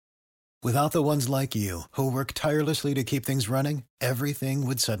Without the ones like you, who work tirelessly to keep things running, everything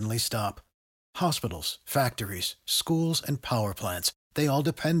would suddenly stop. Hospitals, factories, schools, and power plants, they all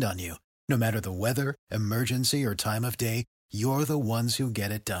depend on you. No matter the weather, emergency, or time of day, you're the ones who get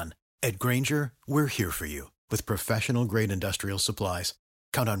it done. At Grainger, we're here for you with professional-grade industrial supplies.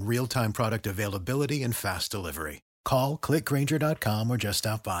 Count on real-time product availability and fast delivery. Call, clickgrainger.com, or just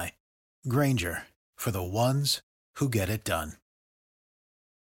stop by. Grainger, for the ones who get it done.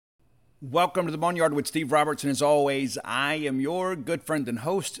 Welcome to the Boneyard with Steve Robertson. As always, I am your good friend and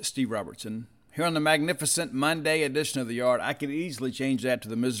host, Steve Robertson. Here on the magnificent Monday edition of the Yard, I could easily change that to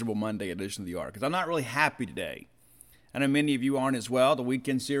the miserable Monday edition of the Yard because I'm not really happy today. I know many of you aren't as well. The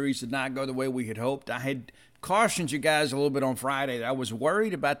weekend series did not go the way we had hoped. I had cautioned you guys a little bit on Friday that I was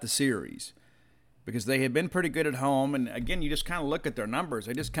worried about the series because they had been pretty good at home. And again, you just kind of look at their numbers.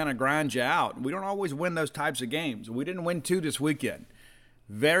 They just kind of grind you out. We don't always win those types of games. We didn't win 2 this weekend.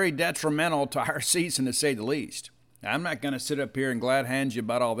 Very detrimental to our season, to say the least. I'm not going to sit up here and glad hand you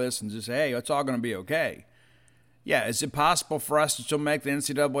about all this and just say, hey, it's all going to be okay. Yeah, is it possible for us to still make the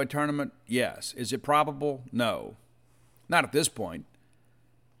NCAA tournament? Yes. Is it probable? No. Not at this point.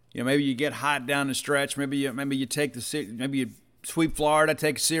 You know, maybe you get hot down the stretch. Maybe you take maybe you sweep Florida,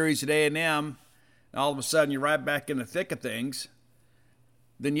 take a series at A&M, and all of a sudden you're right back in the thick of things.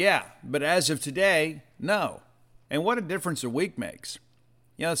 Then yeah, but as of today, no. And what a difference a week makes.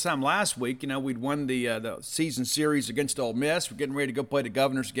 You know, this time last week, we'd won the season series against Ole Miss. We're getting ready to go play the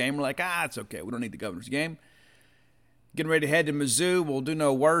Governor's game. We're like, it's okay. We don't need the Governor's game. Getting ready to head to Mizzou. We'll do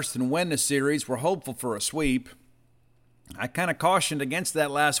no worse than win the series. We're hopeful for a sweep. I kind of cautioned against that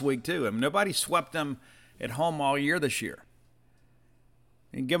last week, too. I mean, nobody swept them at home all year this year.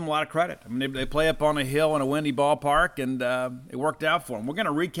 And give them a lot of credit. I mean, they play up on a hill in a windy ballpark, and it worked out for them. We're going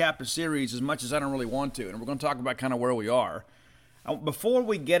to recap the series as much as I don't really want to, and we're going to talk about kind of where we are. Before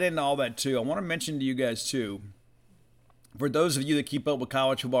we get into all that, too, I want to mention to you guys, too, for those of you that keep up with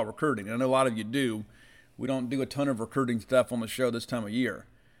college football recruiting, and I know a lot of you do, we don't do a ton of recruiting stuff on the show this time of year.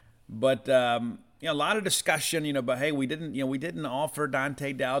 But, a lot of discussion, but, hey, we didn't offer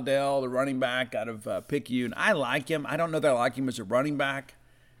Dante Dowdell, the running back out of PICU, and I like him. I don't know that I like him as a running back,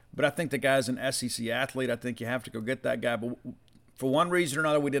 but I think the guy's an SEC athlete. I think you have to go get that guy. But for one reason or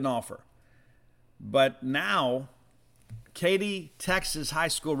another, we didn't offer. But now, Katy, Texas high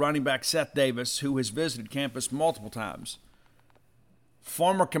school running back Seth Davis, who has visited campus multiple times,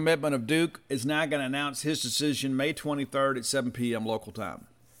 former commitment of Duke, is now going to announce his decision May 23rd at 7 p.m. local time.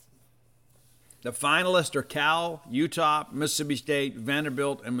 The finalists are Cal, Utah, Mississippi State,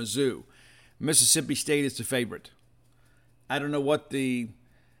 Vanderbilt, and Mizzou. Mississippi State is the favorite. I don't know what the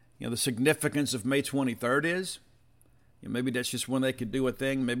significance of May 23rd is. Maybe that's just when they could do a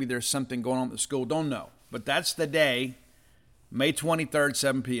thing. Maybe there's something going on at the school. Don't know. But that's the day. May 23rd,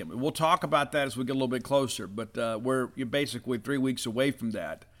 7 p.m. We'll talk about that as we get a little bit closer, but you're basically 3 weeks away from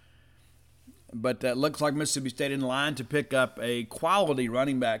that. But it looks like Mississippi State in line to pick up a quality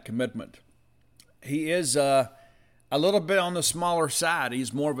running back commitment. He is a little bit on the smaller side.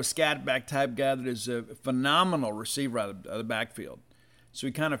 He's more of a scat back type guy that is a phenomenal receiver out of the backfield. So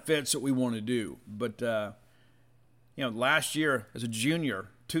he kind of fits what we want to do. But, last year as a junior,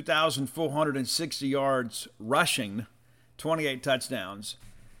 2,460 yards rushing, 28 touchdowns.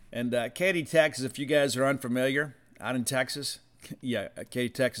 And Katy, Texas, if you guys are unfamiliar, out in Texas, Katy,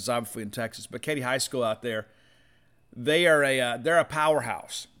 Texas, obviously in Texas, but Katy High School out there, they're a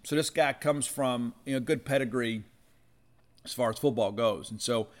powerhouse. So this guy comes from good pedigree as far as football goes. And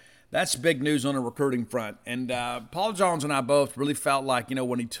so that's big news on the recruiting front. And Paul Jones and I both really felt like,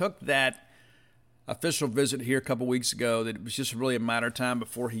 when he took that official visit here a couple weeks ago, that it was just really a matter of time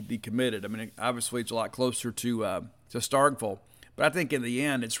before he decommitted. I mean, obviously it's a lot closer to Starkville. But I think in the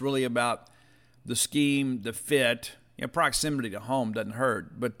end, it's really about the scheme, the fit. Proximity to home doesn't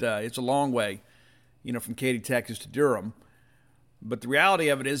hurt, but it's a long way, from Katy, Texas to Durham. But the reality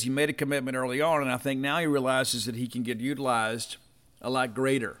of it is he made a commitment early on, and I think now he realizes that he can get utilized a lot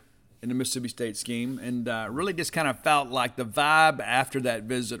greater in the Mississippi State scheme, and really just kind of felt like the vibe after that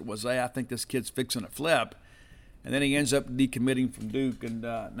visit was, hey, I think this kid's fixing a flip. And then he ends up decommitting from Duke, and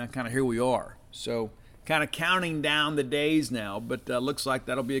now kind of here we are. So kind of counting down the days now, but looks like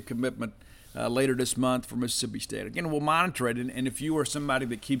that'll be a commitment later this month for Mississippi State. Again, we'll monitor it, and if you are somebody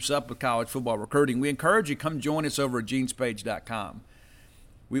that keeps up with college football recruiting, we encourage you to come join us over at genespage.com.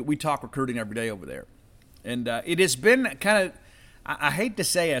 We talk recruiting every day over there. And it has been kind of, I hate to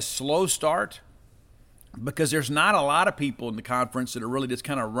say a slow start, because there's not a lot of people in the conference that are really just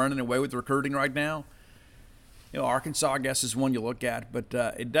kind of running away with recruiting right now. Arkansas, I guess, is one you look at. But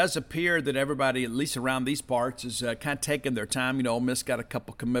it does appear that everybody, at least around these parts, is kind of taking their time. Ole Miss got a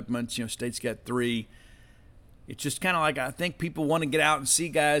couple commitments. State's got 3. It's just kind of like I think people want to get out and see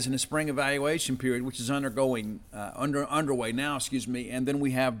guys in the spring evaluation period, which is underway now, and then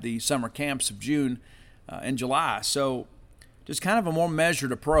we have the summer camps of June and July. So just kind of a more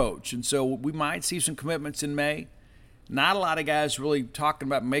measured approach. And so we might see some commitments in May. Not a lot of guys really talking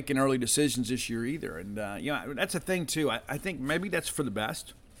about making early decisions this year either. And, that's a thing, too. I think maybe that's for the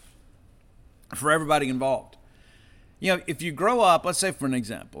best for everybody involved. If you grow up, let's say for an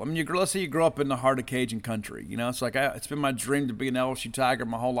example, let's say you grow up in the heart of Cajun country. It's like it's been my dream to be an LSU Tiger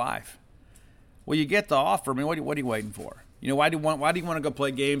my whole life. Well, you get the offer. What are you waiting for? Why do you want to go play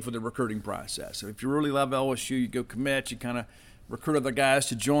games for the recruiting process? So if you really love LSU, you go commit. You kind of recruit other guys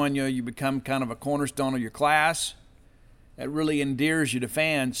to join you. You become kind of a cornerstone of your class. That really endears you to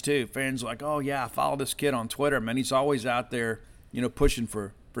fans too. Fans are like, oh yeah, I follow this kid on Twitter. Man, he's always out there, pushing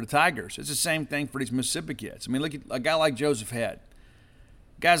for the Tigers. It's the same thing for these Mississippi kids. Look at a guy like Joseph Head.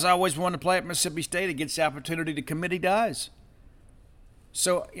 Guy's always wanted to play at Mississippi State. He gets the opportunity to commit. He does.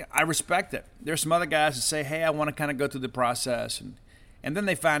 So I respect it. There's some other guys that say, hey, I want to kind of go through the process. And then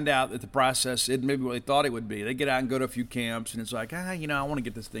they find out that the process isn't maybe what they thought it would be. They get out and go to a few camps, and it's like, I want to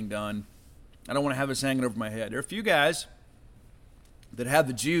get this thing done. I don't want to have this hanging over my head. There are a few guys that have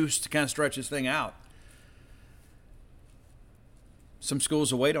the juice to kind of stretch this thing out. Some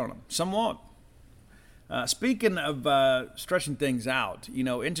schools will wait on them. Some won't. Speaking of stretching things out,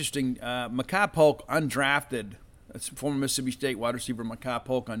 interesting, Mekhi Polk undrafted. That's former Mississippi State wide receiver Mekhi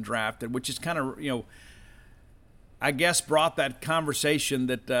Polk undrafted, which is kind of, I guess brought that conversation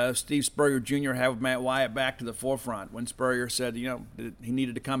that Steve Spurrier Jr. had with Matt Wyatt back to the forefront when Spurrier said, that he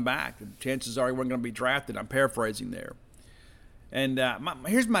needed to come back. The chances are he wasn't going to be drafted. I'm paraphrasing there. And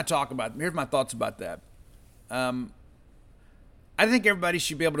here's my thoughts about that. I think everybody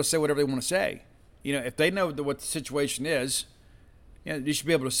should be able to say whatever they want to say. If they know what the situation is, you should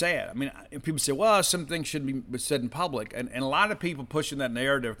be able to say it. People say, well, some things should be said in public. And a lot of people pushing that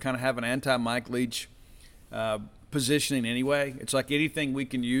narrative kind of have an anti-Mike Leach positioning anyway. It's like anything we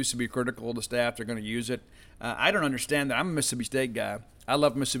can use to be critical of the staff, they're going to use it. I don't understand that. I'm a Mississippi State guy. I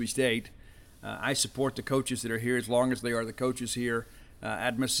love Mississippi State. I support the coaches that are here as long as they are the coaches here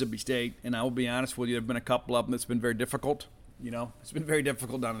at Mississippi State. And I will be honest with you, there have been a couple of them that's been very difficult. It's been very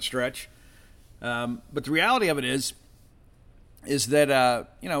difficult down the stretch. But the reality of it is that,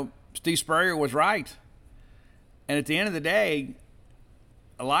 Steve Spurrier was right. And at the end of the day,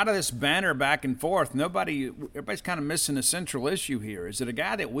 a lot of this banter back and forth, everybody's kind of missing the central issue here. Is that a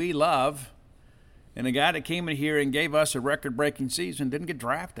guy that we love and a guy that came in here and gave us a record-breaking season didn't get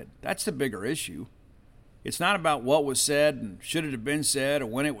drafted? That's the bigger issue. It's not about what was said and should it have been said or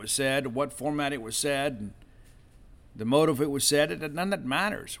when it was said or what format it was said and the motive it was said. None of that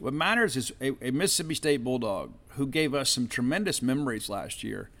matters. What matters is a Mississippi State Bulldog who gave us some tremendous memories last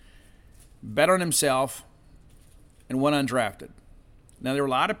year, bet on himself, and went undrafted. Now, there were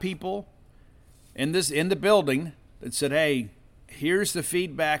a lot of people in the building that said, hey, here's the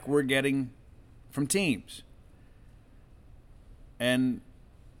feedback we're getting from teams. And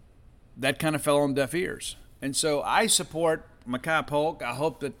that kind of fell on deaf ears. And so I support Mekhi Polk. I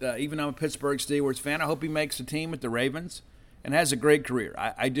hope that even though I'm a Pittsburgh Steelers fan, I hope he makes the team with the Ravens and has a great career.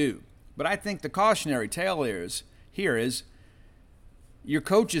 I do. But I think the cautionary tale here is your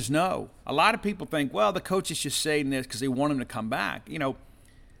coaches know. A lot of people think, well, the coach is just saying this because they want him to come back.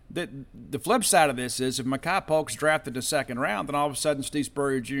 The flip side of this is if Mekhi Polk's drafted the second round, then all of a sudden Steve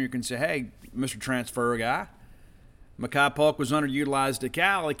Spurrier Jr. can say, hey, Mr. Transfer guy, Mekhi Polk was underutilized at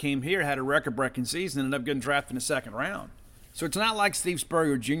Cal. He came here, had a record-breaking season, ended up getting drafted in the second round. So it's not like Steve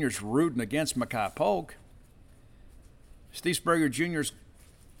Spurrier Jr. is rooting against Mekhi Polk. Steve Spurrier Jr.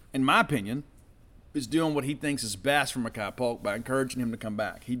 in my opinion, is doing what he thinks is best for Mekhi Polk by encouraging him to come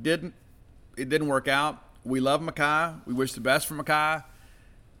back. It didn't work out. We love Mekhi. We wish the best for Mekhi.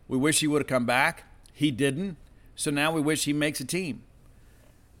 We wish he would have come back. He didn't. So now we wish he makes a team.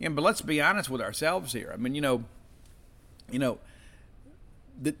 But let's be honest with ourselves here.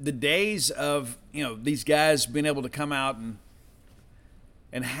 The days of, these guys being able to come out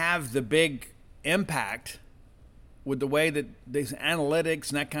and have the big impact with the way that these analytics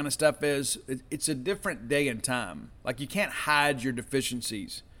and that kind of stuff is, it's a different day and time. Like, you can't hide your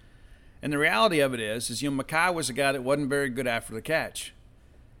deficiencies. And the reality of it is Mekhi was a guy that wasn't very good after the catch.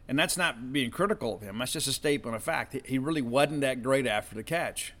 And that's not being critical of him. That's just a statement of fact. He really wasn't that great after the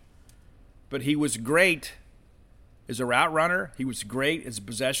catch. But he was great as a route runner. He was great as a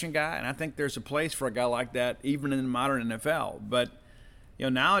possession guy. And I think there's a place for a guy like that even in the modern NFL. But,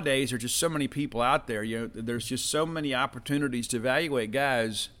 nowadays there's just so many people out there. There's just so many opportunities to evaluate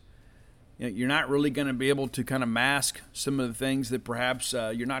guys. You're not really going to be able to kind of mask some of the things that perhaps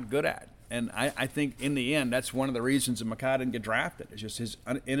you're not good at. And I think in the end, that's one of the reasons that Mekhi didn't get drafted. It's just his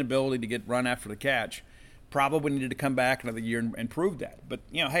inability to get run after the catch. Probably needed to come back another year and prove that. But,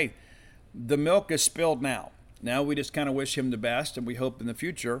 hey, the milk is spilled now. Now we just kind of wish him the best, and we hope in the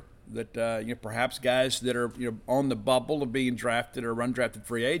future that perhaps guys that are on the bubble of being drafted or undrafted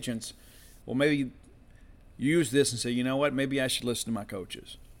free agents will maybe use this and say, you know what, maybe I should listen to my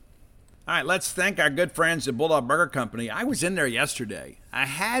coaches. All right, let's thank our good friends at Bulldog Burger Company. I was in there yesterday. I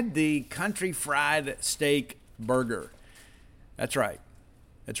had the country fried steak burger. That's right.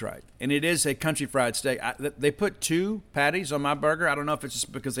 And it is a country fried steak. They put 2 patties on my burger. I don't know if it's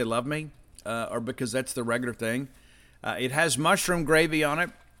just because they love me or because that's the regular thing. It has mushroom gravy on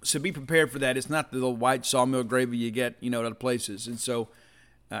it, so be prepared for that. It's not the white sawmill gravy you get, at other places. And so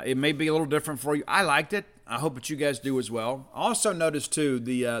it may be a little different for you. I liked it. I hope that you guys do as well. Also noticed, too,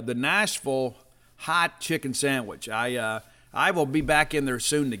 the Nashville hot chicken sandwich. I will be back in there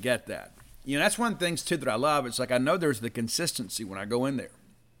soon to get that. That's one of the things, too, that I love. It's like I know there's the consistency when I go in there.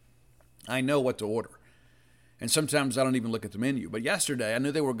 I know what to order. And sometimes I don't even look at the menu. But yesterday, I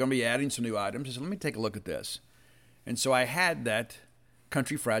knew they were going to be adding some new items. I said, let me take a look at this. And so I had that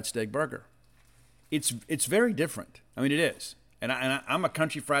country fried steak burger. It's very different. I mean, it is. And I'm a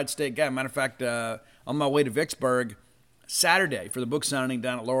country fried steak guy. Matter of fact, on my way to Vicksburg Saturday for the book signing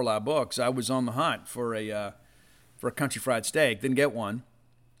down at Lorelei Books, I was on the hunt for a country fried steak. Didn't get one.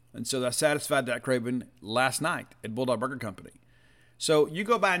 And so I satisfied that craving last night at Bulldog Burger Company. So you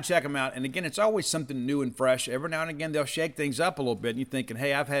go by and check them out. And again, it's always something new and fresh. Every now and again, they'll shake things up a little bit. And you're thinking,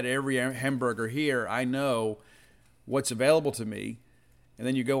 hey, I've had every hamburger here. I know what's available to me. And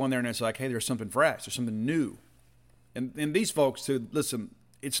then you go in there and it's like, hey, there's something fresh. There's something new. And these folks, too, listen,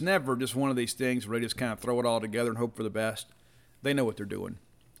 it's never just one of these things where they just kind of throw it all together and hope for the best. They know what they're doing.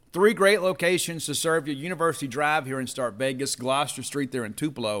 3 great locations to serve you. University Drive here in Start Vegas, Gloucester Street there in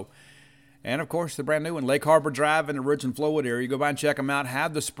Tupelo. And, of course, the brand new one, Lake Harbor Drive in the Ridge and Flowood area. You go by and check them out.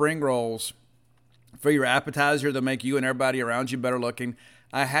 Have the spring rolls for your appetizer that make you and everybody around you better looking.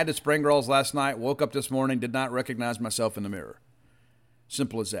 I had the spring rolls last night, woke up this morning, did not recognize myself in the mirror.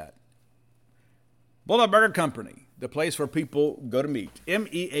 Simple as that. Bulldog Burger Company, the place where people go to meet.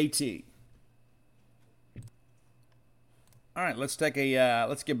 MEAT. All right, let's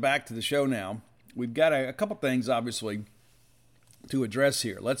get back to the show now. We've got a couple things, obviously, to address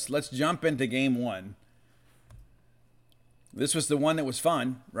here. Let's jump into game 1. This was the one that was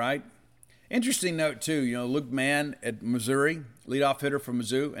fun, right? Interesting note, too, Luke Mann at Missouri, leadoff hitter from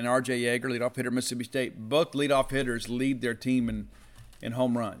Mizzou, and R.J. Yeager, leadoff hitter at Mississippi State. Both leadoff hitters lead their team in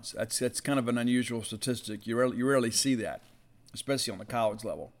home runs. That's kind of an unusual statistic. You rarely see that, especially on the college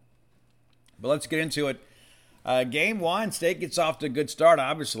level. But let's get into it. Game 1, State gets off to a good start,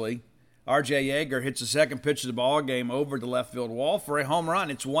 obviously. R.J. Yeager hits the second pitch of the ball game over the left field wall for a home run.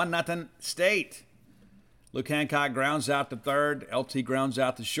 It's 1-0 State. Luke Hancock grounds out to third. LT grounds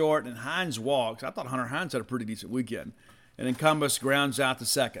out to short. And Hines walks. I thought Hunter Hines had a pretty decent weekend. And then Cumbus grounds out to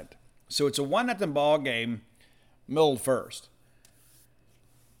second. So it's a 1-0 ball game, middle of first.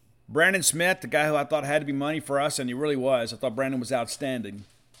 Brandon Smith, the guy who I thought had to be money for us, and he really was. I thought Brandon was outstanding.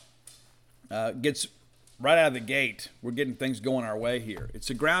 Gets right out of the gate. We're getting things going our way here. It's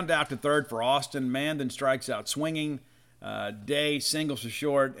a ground out to third for Austin. Mann then strikes out swinging. Day singles to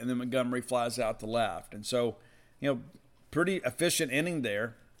short, and then Montgomery flies out to left. And so, pretty efficient inning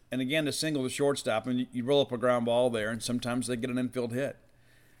there. And again, the single to shortstop, and you roll up a ground ball there, and sometimes they get an infield hit.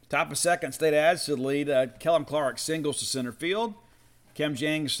 Top of second, State adds to the lead. Kellum Clark singles to center field. Cam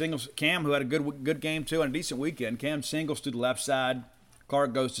Jang singles. Cam, who had a good game too and a decent weekend. Cam singles to the left side.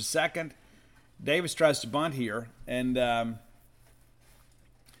 Clark goes to second. Davis tries to bunt here, and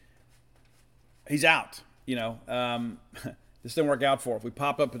he's out. This didn't work out for us. We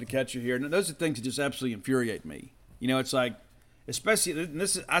pop up to the catcher here. And those are things that just absolutely infuriate me. It's like, especially,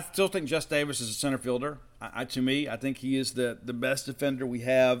 I still think Just Davis is a center fielder. To me, I think he is the best defender we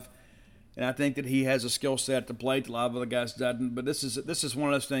have. And I think that he has a skill set to play. A lot of other guys doesn't. But this is one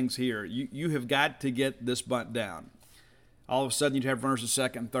of those things here. You have got to get this bunt down. All of a sudden, you'd have runners at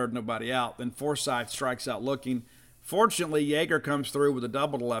second and third, nobody out. Then Forsythe strikes out looking. Fortunately, Yeager comes through with a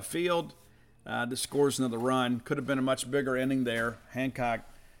double to left field. That scores another run. Could have been a much bigger inning there. Hancock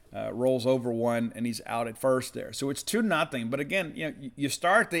rolls over one, and he's out at first there. So it's 2-0. But again, you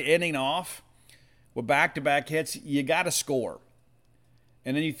start the inning off with back-to-back hits. You got to score.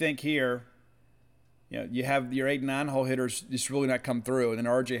 And then you think here, you have your 8 and 9 hole hitters just really not come through, and then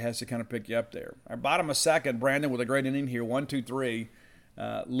RJ has to kind of pick you up there. Our bottom of second, Brandon with a great inning here, 1-2-3.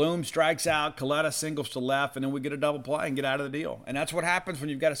 Loom strikes out, Coletta singles to left, and then we get a double play and get out of the deal. And that's what happens when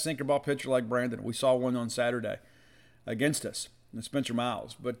you've got a sinker ball pitcher like Brandon. We saw one on Saturday against us, Spencer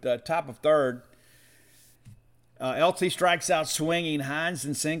Miles. But top of third, LT strikes out swinging. Hines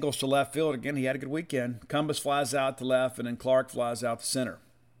and singles to left field. Again, he had a good weekend. Cumbus flies out to left, and then Clark flies out to center.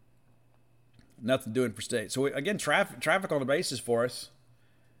 Nothing doing for State. So, again, traffic on the bases for us.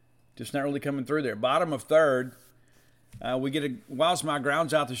 Just not really coming through there. Bottom of third, we get a Wildsmire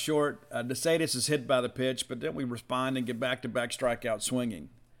grounds out to short. DeSatis is hit by the pitch, but then we respond and get back-to-back strikeout swinging.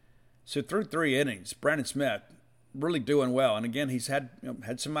 So through 3 innings, Brandon Smith really doing well. And, again, he's had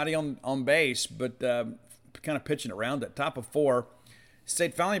somebody on base, but kind of pitching around it. Top of 4,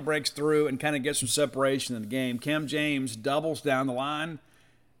 State finally breaks through and kind of gets some separation in the game. Cam James doubles down the line.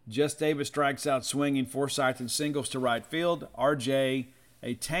 Jess Davis strikes out swinging. Forsythe and singles to right field. RJ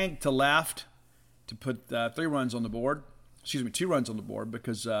a tank to left to put 2 runs on the board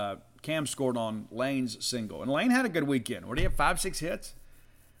because Cam scored on Lane's single. And Lane had a good weekend. What do you have, 5-6 hits?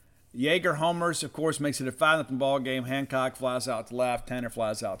 Yeager homers, of course, makes it a 5-0 ball game. Hancock flies out to left. Tanner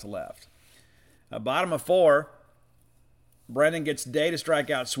flies out to left. Bottom of 4, Brendan gets Day to strike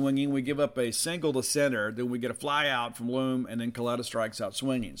out swinging. We give up a single to center. Then we get a fly out from Loom, and then Coletta strikes out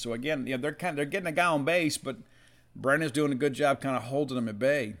swinging. So, again, they're getting a guy on base, but Brendan's doing a good job kind of holding them at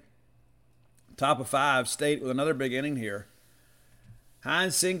bay. Top of 5, State with another big inning here.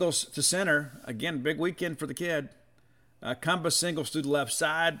 Hines singles to center. Again, big weekend for the kid. Cumbus singles to the left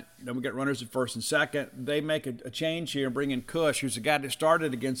side. Then we get runners at first and second. They make a change here and bring in Cush, who's a guy that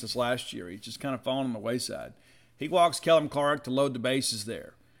started against us last year. He's just kind of fallen on the wayside. He walks Kellum Clark to load the bases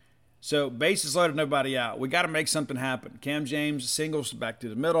there. So bases loaded, nobody out. We got to make something happen. Cam James singles back to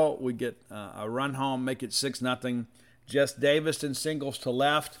the middle. We get a run home, make it 6-0. Jess Davis and singles to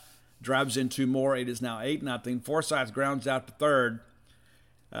left. Drives in 2 more. It is now 8-0. Forsythe grounds out to third.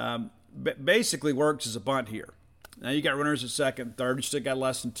 Basically works as a bunt here. Now you got runners at second and third. You still got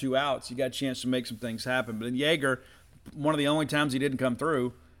less than 2 outs. You got a chance to make some things happen. But then Yeager, one of the only times he didn't come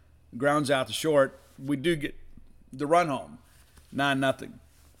through, grounds out to short. We do get the run home, 9-0.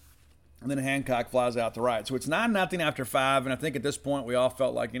 And then Hancock flies out to right. So it's 9-0 after 5, and I think at this point we all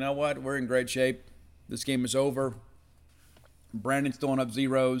felt like, you know what, we're in great shape. This game is over. Brandon's throwing up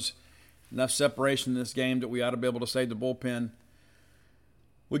zeros. Enough separation in this game that we ought to be able to save the bullpen.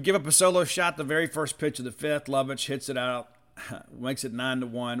 We give up a solo shot the very first pitch of the 5th. Lovich hits it out, makes it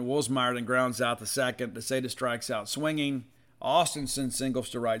 9-1. Wildsmire then grounds out the second. DeSatis strikes out swinging. Austin sends singles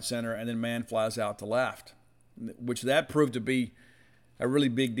to right center, and then Mann flies out to left, which that proved to be a really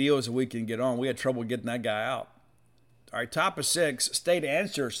big deal as the weekend get on. We had trouble getting that guy out. All right, top of 6, State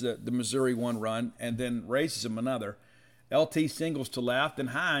answers the Missouri 1 run and then raises him another. LT singles to left,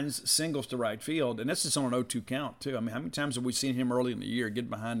 and Hines singles to right field. And this is on an 0-2 count, too. I mean, how many times have we seen him early in the year get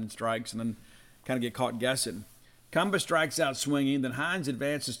behind in strikes and then kind of get caught guessing? Cumbus strikes out swinging. Then Hines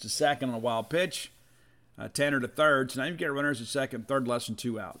advances to second on a wild pitch. Tanner to third. So now you get runners at second, third, less than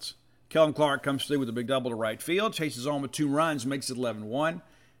 2 outs. Kellum Clark comes through with a big double to right field, chases on with 2 runs, makes it 11-1.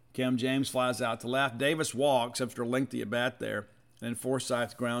 Cam James flies out to left. Davis walks after a lengthy at-bat there. And then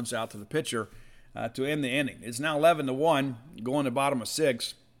Forsythe grounds out to the pitcher to end the inning. It's now 11-1, going to bottom of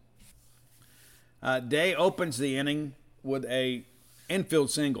 6. Day opens the inning with a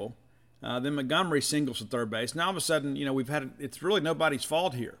infield single. Then Montgomery singles to third base. Now all of a sudden, it's really nobody's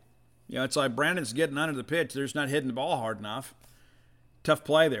fault here. It's like Brandon's getting under the pitch. They're just not hitting the ball hard enough. Tough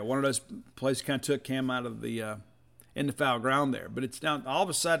play there. One of those plays kind of took Cam out of the in the foul ground there. But it's now all of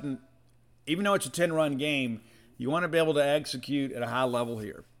a sudden, even though it's a 10-run game, you want to be able to execute at a high level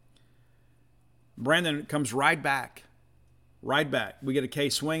here. Brandon comes right back. We get a K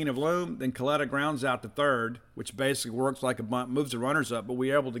swinging of Loom, then Coletta grounds out to third, which basically works like a bunt, moves the runners up, but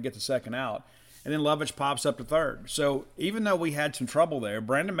we're able to get the second out. And then Lovich pops up to third. So even though we had some trouble there,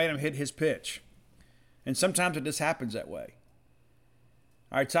 Brandon made him hit his pitch. And sometimes it just happens that way.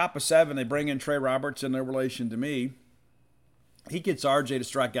 All right, top of 7, they bring in Trey Roberts in their relation to me. He gets RJ to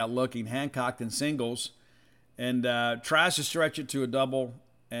strike out looking. Hancock then singles and tries to stretch it to a double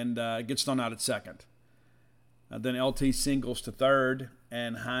and gets thrown out at second. Then LT singles to third,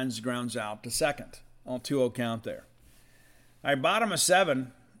 and Hines grounds out to second on 2-0 count there. All right, bottom of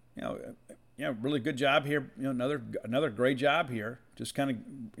 7, really good job here. Another great job here. Just kind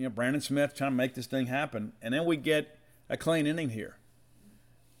of, Brandon Smith trying to make this thing happen. And then we get a clean inning here.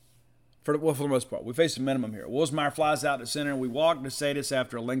 For the most part, we face a minimum here. Wildsmire flies out to center, and we walk DeSatis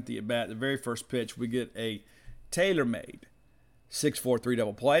after a lengthy at-bat. The very first pitch, we get a tailor-made 6-4-3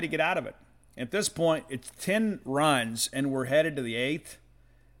 double play to get out of it. At this point, it's 10 runs, and we're headed to the 8th.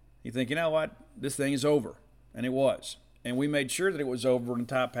 You think, you know what? This thing is over. And it was. and we made sure that it was over in the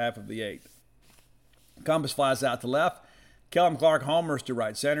top half of the 8th. Columbus flies out to left. Kellum Clark homers to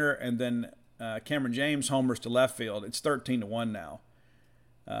right center, and then Cameron James homers to left field. It's 13-1 now.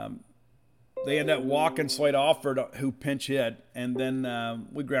 They end up walking Slade Alford, who pinch hit, and then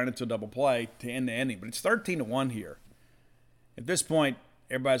we ground into a double play to end the inning. But it's 13-1 here. At this point,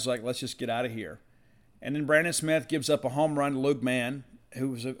 everybody's like, let's just get out of here. And then Brandon Smith gives up a home run to Luke Mann, who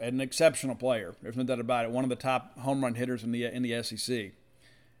was an exceptional player. There's no doubt about it. One of the top home run hitters in the SEC.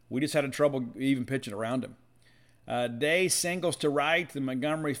 We just had trouble even pitching around him. Day singles to right, and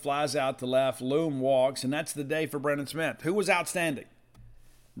Montgomery flies out to left. Loom walks, and that's the day for Brandon Smith, who was outstanding.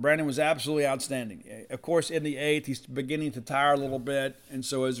 Brandon was absolutely outstanding. Of course, in the 8th, he's beginning to tire a little bit, and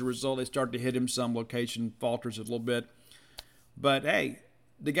so as a result, they start to hit him some. Location falters a little bit. But, hey,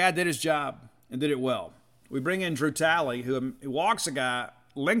 the guy did his job and did it well. We bring in Drew Talley, who walks a guy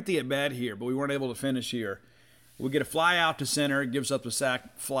lengthy at bat here, but we weren't able to finish here. We get a fly out to center, gives up the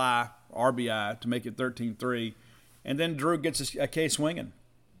sac fly, RBI, to make it 13-3. And then Drew gets a K swinging.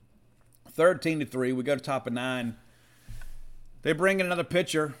 13-3. We go to top of 9. They bring in another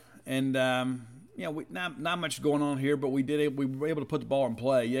pitcher, and not much going on here, but we were able to put the ball in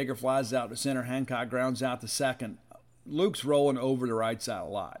play. Yeager flies out to center. Hancock grounds out to second. Luke's rolling over the right side a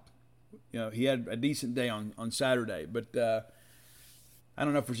lot. He had a decent day on Saturday, but I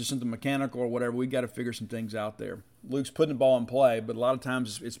don't know if it's just something mechanical or whatever. We got to figure some things out there. Luke's putting the ball in play, but a lot of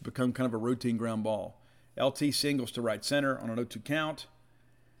times it's become kind of a routine ground ball. LT singles to right center on an 0-2 count.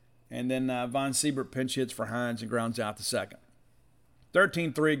 And then Von Siebert pinch hits for Hines and grounds out to second.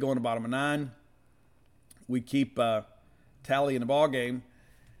 13-3 going to bottom of 9. We keep Tally in the ball game.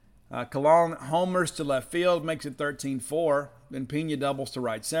 Cologne homers to left field, makes it 13-4. Then Pena doubles to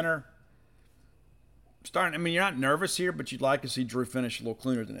right center. You're not nervous here, but you'd like to see Drew finish a little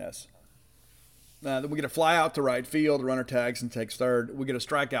cleaner than this. Then we get a fly out to right field. The runner tags and takes third. We get a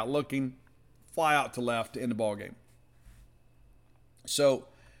strikeout looking. Fly out to left to end the ball game. So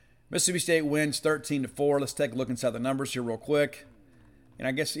Mississippi State wins 13-4. Let's take a look inside the numbers here real quick. And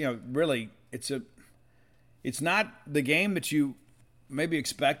I guess, really, it's not the game that you maybe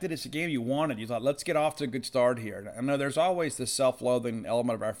expected. It's the game you wanted. You thought, let's get off to a good start here. I know there's always this self-loathing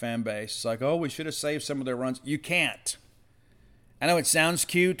element of our fan base. It's like, oh, we should have saved some of their runs. You can't. I know it sounds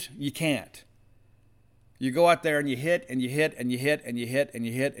cute. You can't. You go out there and you hit and you hit and you hit and you hit and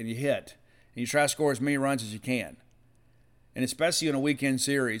you hit and you hit. And you try to score as many runs as you can. And especially in a weekend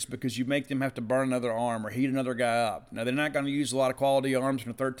series, because you make them have to burn another arm or heat another guy up. Now, they're not going to use a lot of quality arms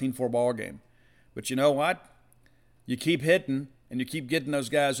in a 13-4 ball game. But you know what? You keep hitting and you keep getting those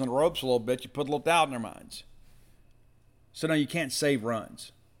guys on the ropes a little bit, you put a little doubt in their minds. So, no, you can't save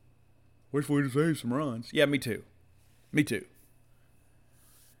runs. Wish we'd have saved some runs. Yeah, me too. Me too.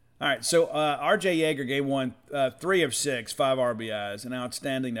 All right, so R.J. Yeager, game 1, 3 of 6, 5 RBIs, an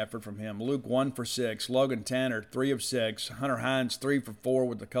outstanding effort from him. Luke, 1 for 6. Logan Tanner, 3 of 6. Hunter Hines, 3 for 4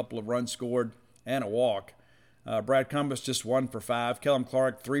 with a couple of runs scored and a walk. Brad Cumbus, just 1 for 5. Kellum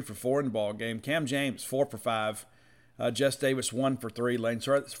Clark, 3 for 4 in the ball game. Cam James, 4 for 5. Jess Davis, 1 for 3. Lane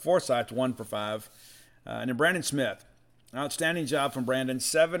Forsythe, 1 for 5. And then Brandon Smith, outstanding job from Brandon.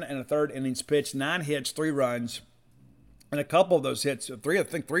 7 1/3 innings pitched, 9 hits, 3 runs. And a couple of those hits, three of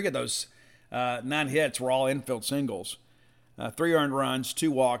those 9 hits were all infield singles. 3 earned runs,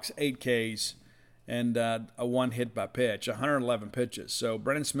 2 walks, 8 Ks, and a 1 hit by pitch, 111 pitches. So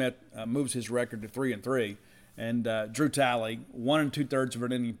Brennan Smith moves his record to 3-3. And Drew Talley, 1 2/3 of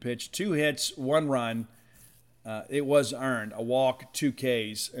an inning pitch, 2 hits, 1 run. It was earned, a walk, 2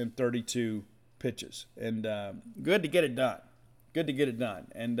 Ks, and 32 pitches. And good to get it done. Good to get it done.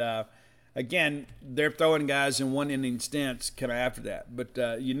 And again, they're throwing guys in 1 inning stints kind of after that.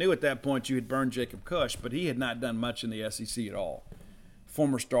 But you knew at that point you had burned Jacob Cush, but he had not done much in the SEC at all.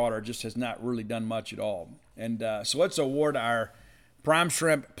 Former starter just has not really done much at all. And so let's award our Prime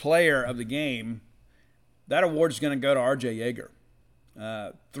Shrimp Player of the Game. That award is going to go to R.J.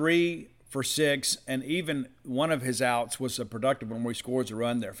 Yeager. 3 for 6, and even one of his outs was a productive one where he scores a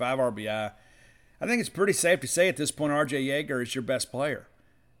run there, 5 RBI. I think it's pretty safe to say at this point R.J. Yeager is your best player.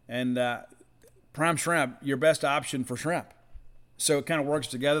 And Prime Shrimp, your best option for shrimp. So it kind of works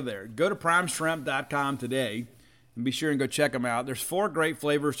together there. Go to primeshrimp.com today and be sure and go check them out. There's 4 great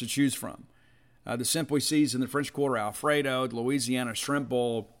flavors to choose from. The Simply Seasoned, the French Quarter Alfredo, the Louisiana Shrimp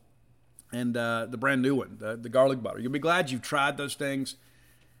Bowl, and the brand new one, the garlic butter. You'll be glad you've tried those things.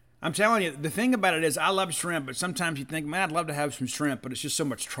 I'm telling you, the thing about it is I love shrimp, but sometimes you think, man, I'd love to have some shrimp, but it's just so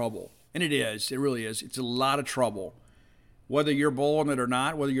much trouble. And it is. It really is. It's a lot of trouble. Whether you're boiling it or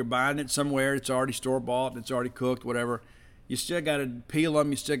not, whether you're buying it somewhere, it's already store-bought, it's already cooked, whatever. You still got to peel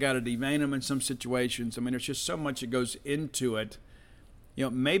them. You still got to devein them in some situations. I mean, there's just so much that goes into it.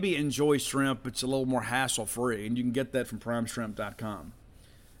 Maybe enjoy shrimp. It's a little more hassle-free, and you can get that from primeshrimp.com.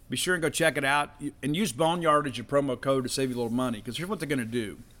 Be sure and go check it out, and use Boneyard as your promo code to save you a little money, because here's what they're going to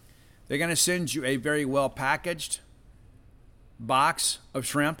do. They're going to send you a very well-packaged box of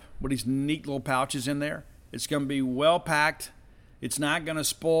shrimp with these neat little pouches in there. It's going to be well-packed. It's not going to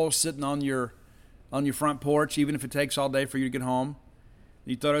spoil sitting on your front porch, even if it takes all day for you to get home.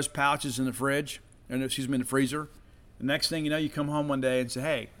 You throw those pouches in the in the freezer. The next thing you know, you come home one day and say,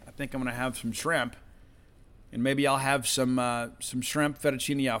 hey, I think I'm going to have some shrimp. And maybe I'll have some shrimp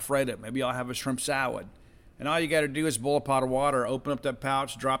fettuccine alfredo. Maybe I'll have a shrimp salad. And all you got to do is boil a pot of water, open up that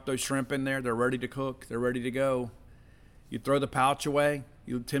pouch, drop those shrimp in there. They're ready to cook. They're ready to go. You throw the pouch away.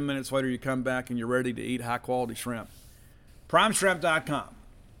 10 minutes later, you come back and you're ready to eat high-quality shrimp. PrimeShrimp.com,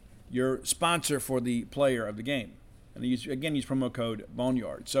 your sponsor for the player of the game. And use promo code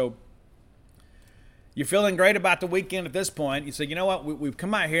Boneyard. So you're feeling great about the weekend at this point. You say, you know what, we've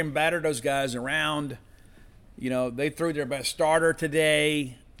come out here and battered those guys around. They threw their best starter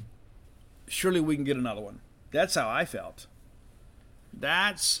today. Surely we can get another one. That's how I felt.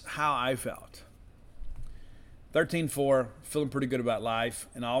 13-4, feeling pretty good about life.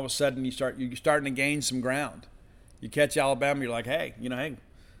 And all of a sudden, you're starting to gain some ground. You catch Alabama, you're like, hey,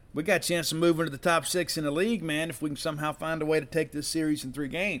 we got a chance to move into the top 6 in the league, man, if we can somehow find a way to take this series in 3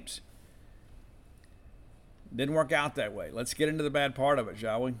 games. Didn't work out that way. Let's get into the bad part of it,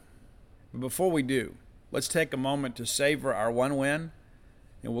 shall we? But before we do, let's take a moment to savor our one win,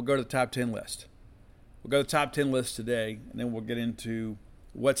 and we'll go to the top 10 list. We'll go to the top 10 list today, and then we'll get into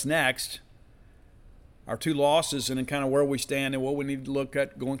what's next, our 2 losses, and then kind of where we stand and what we need to look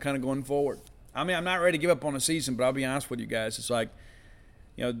at going forward. I mean, I'm not ready to give up on the season, but I'll be honest with you guys. It's like,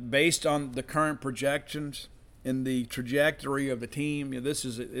 based on the current projections and the trajectory of the team, this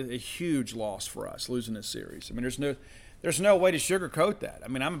is a huge loss for us, losing this series. I mean, there's no way to sugarcoat that. I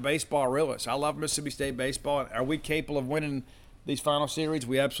mean, I'm a baseball realist. I love Mississippi State baseball. Are we capable of winning these final series?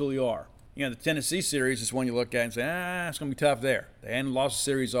 We absolutely are. The Tennessee series is one you look at and say, it's going to be tough there. They hadn't lost a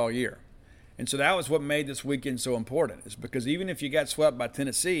series all year. And so that was what made this weekend so important, is because even if you got swept by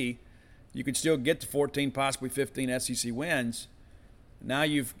Tennessee, you could still get to 14, possibly 15 SEC wins. Now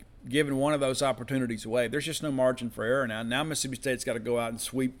you've given one of those opportunities away. There's just no margin for error now. Now Mississippi State's got to go out and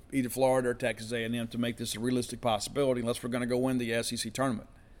sweep either Florida or Texas A&M to make this a realistic possibility, unless we're going to go win the SEC tournament.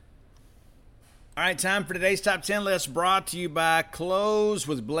 All right, time for today's top 10 list, brought to you by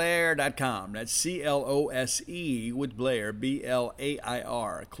closewithblair.com. That's C-L-O-S-E with Blair,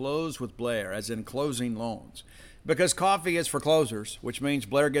 B-L-A-I-R. Close with Blair, as in closing loans. Because coffee is for closers, which means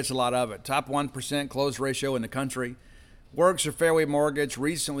Blair gets a lot of it. Top 1% close ratio in the country. Works for Fairway Mortgage,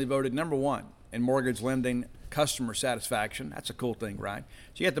 recently voted number 1 in mortgage lending customer satisfaction. That's a cool thing, right?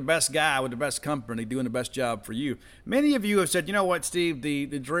 So you got the best guy with the best company doing the best job for you. Many of you have said, you know what, Steve, the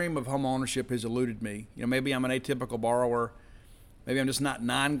dream of home ownership has eluded me. Maybe I'm an atypical borrower. Maybe I'm just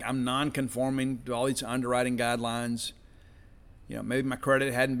I'm non-conforming to all these underwriting guidelines. Maybe my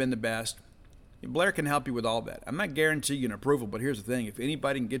credit hadn't been the best. Blair can help you with all that. I'm not guaranteeing an approval, but here's the thing. If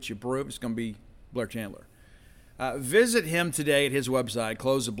anybody can get you approved, it's going to be Blair Chandler. Visit him today at his website,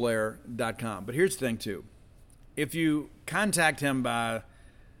 closewithblair.com. But here's the thing, too. If you contact him by,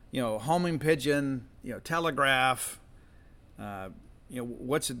 homing pigeon, telegraph,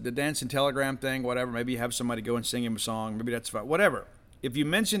 what's the dancing telegram thing, whatever. Maybe you have somebody go and sing him a song. Maybe that's fine. Whatever. If you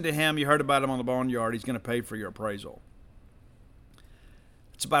mention to him you heard about him on the Boneyard, he's going to pay for your appraisal.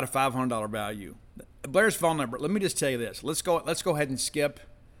 It's about a $500 value. Blair's phone number, let me just tell you this. Let's go ahead and skip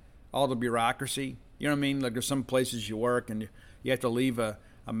all the bureaucracy. You know what I mean? Like, there's some places you work and you have to leave a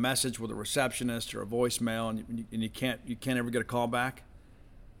message with a receptionist or a voicemail, and you can't ever get a call back.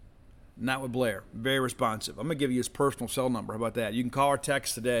 Not with Blair. Very responsive. I'm going to give you his personal cell number. How about that? You can call or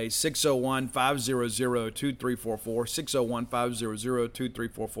text today, 601-500-2344,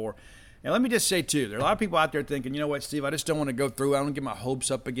 601-500-2344. And let me just say, too, there are a lot of people out there thinking, you know what, Steve, I just don't want to go through. I don't want to get my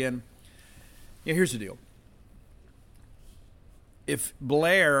hopes up again. Here's the deal. If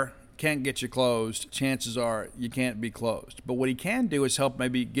Blair can't get you closed, chances are you can't be closed. But what he can do is help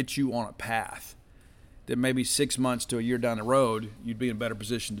maybe get you on a path that maybe 6 months to a year down the road, you'd be in a better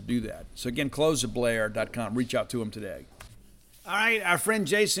position to do that. So again, closewithblair.com. Reach out to him today. All right, our friend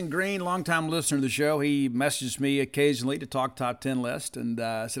Jason Green, longtime listener to the show, he messages me occasionally to talk top 10 list and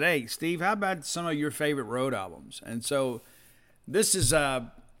said, hey, Steve, how about some of your favorite road albums? And so this is,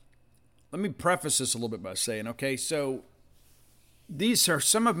 let me preface this a little bit by saying, okay, so these are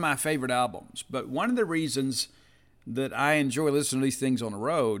some of my favorite albums, but one of the reasons that I enjoy listening to these things on the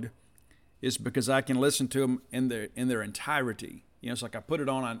road is because I can listen to them in their entirety. It's like I put it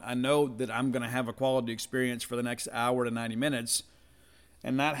on. I know that I'm going to have a quality experience for the next hour to 90 minutes,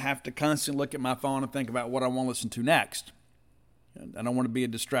 and not have to constantly look at my phone and think about what I want to listen to next. I don't want to be a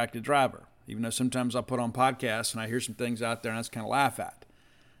distracted driver, even though sometimes I'll put on podcasts and I hear some things out there and I just kind of laugh at.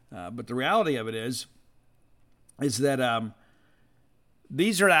 But the reality of it is that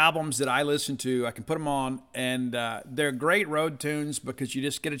these are albums that I listen to. I can put them on, and they're great road tunes because you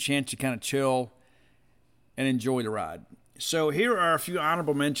just get a chance to kind of chill and enjoy the ride. So here are a few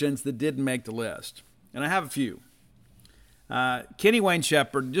honorable mentions that didn't make the list, and I have a few. Kenny Wayne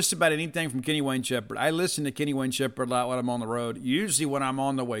Shepherd, just about anything from Kenny Wayne Shepherd. I listen to Kenny Wayne Shepherd a lot when I'm on the road, usually when I'm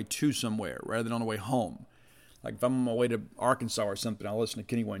on the way to somewhere rather than on the way home. Like if I'm on my way to Arkansas or something, I'll listen to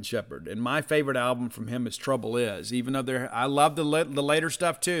Kenny Wayne Shepherd. And my favorite album from him is Trouble Is. Even though I love the later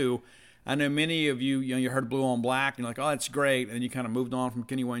stuff too. I know many of you, you heard Blue on Black, and you're like, oh, that's great. And then you kind of moved on from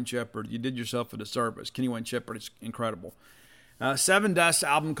Kenny Wayne Shepherd. You did yourself a disservice. Kenny Wayne Shepherd is incredible. Seven Dust's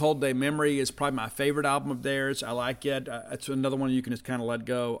album, Cold Day Memory, is probably my favorite album of theirs. I like it. It's another one you can just kind of let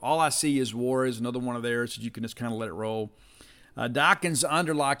go. All I See Is War is another one of theirs that you can just kind of let it roll. Dawkins'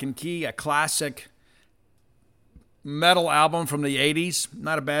 Under Lock and Key, a classic metal album from the 80s.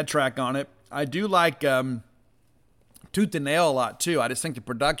 Not a bad track on it. I do like Tooth and Nail a lot, too. I just think the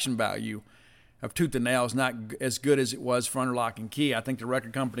production value of Tooth and Nail is not as good as it was for Under Lock and Key. I think the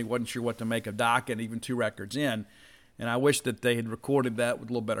record company wasn't sure what to make of Dawkins, even 2 records in. And I wish that they had recorded that with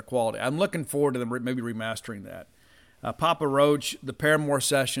a little better quality. I'm looking forward to them maybe remastering that. Papa Roach, the Paramore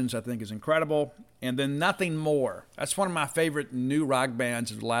Sessions, I think is incredible. And then Nothing More. That's one of my favorite new rock bands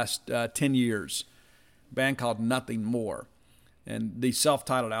of the last 10 years. A band called Nothing More. And the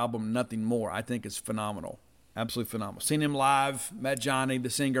self-titled album, Nothing More, I think is phenomenal. Absolutely phenomenal. Seen him live, met Johnny, the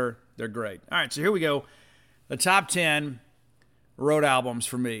singer. They're great. All right, so here we go. The top 10 road albums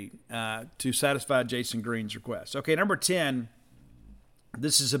for me to satisfy Jason Green's request. Okay, number 10,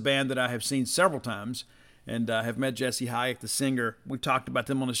 this is a band that I have seen several times and have met Jesse Hyatt, the singer. We've talked about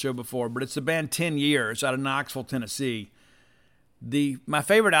them on the show before, but it's the band 10 Years out of Knoxville, Tennessee. My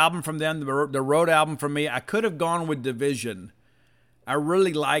favorite album from them, the road album for me, I could have gone with Division. I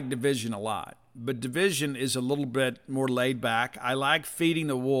really like Division a lot, but Division is a little bit more laid back. I like Feeding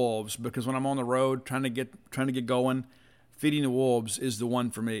the Wolves because when I'm on the road trying to get going, Feeding the Wolves is the one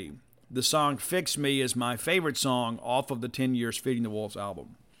for me. The song Fix Me is my favorite song off of the 10 Years Feeding the Wolves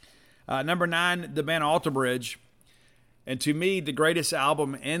album. Number 9, the band Alter Bridge. And to me, the greatest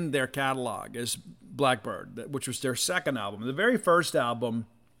album in their catalog is Blackbird, which was their second album. The very first album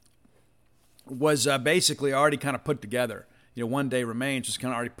was basically already kind of put together. One Day Remains was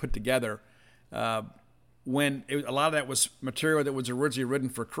kind of already put together when a lot of that was material that was originally written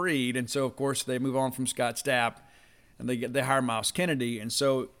for Creed. And so, of course, they move on from Scott Stapp. And they hire Miles Kennedy. And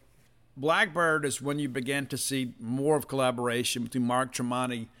so Blackbird is when you begin to see more of collaboration between Mark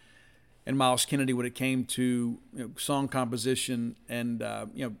Tremonti and Miles Kennedy when it came to song composition and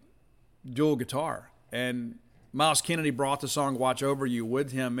dual guitar. And Miles Kennedy brought the song Watch Over You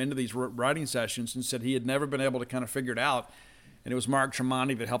with him into these writing sessions and said he had never been able to kind of figure it out. And it was Mark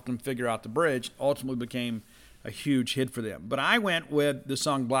Tremonti that helped him figure out the bridge. Ultimately became a huge hit for them. But I went with the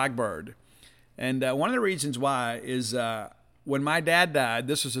song Blackbird. And one of the reasons why is when my dad died,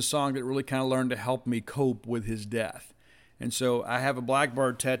 this was a song that really kind of learned to help me cope with his death. And so I have a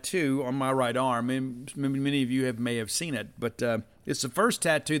Blackbird tattoo on my right arm. And many of you may have seen it, but it's the first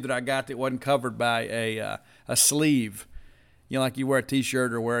tattoo that I got that wasn't covered by a sleeve. Like you wear a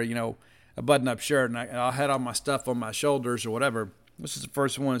T-shirt or wear a button-up shirt, and I had all my stuff on my shoulders or whatever. This is the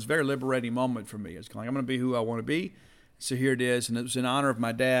first one. It's a very liberating moment for me. It's kind of like I'm going to be who I want to be. So here it is, and it was in honor of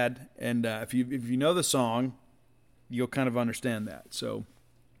my dad. And if you know the song, you'll kind of understand that. So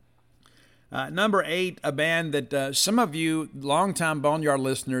number 8, a band that some of you longtime Boneyard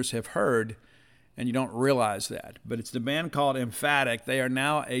listeners have heard, and you don't realize that. But it's the band called Emphatic. They are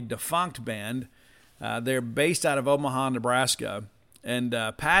now a defunct band. They're based out of Omaha, Nebraska. And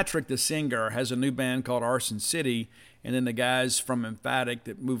Patrick, the singer, has a new band called Arson City. And then the guys from Emphatic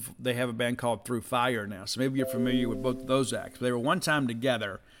they have a band called Through Fire now. So maybe you're familiar with both of those acts. They were one time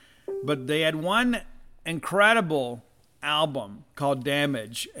together. But they had one incredible album called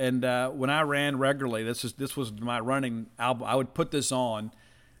Damage. And when I ran regularly, this was my running album. I would put this on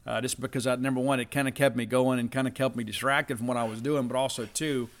just because, number one, it kind of kept me going and kind of kept me distracted from what I was doing. But also,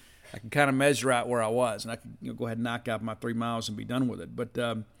 two, I could kind of measure out where I was. And I could go ahead and knock out my 3 miles and be done with it. But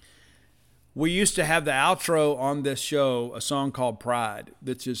we used to have the outro on this show, a song called Pride,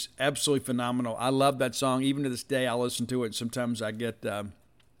 that's just absolutely phenomenal. I love that song. Even to this day, I listen to it. Sometimes I get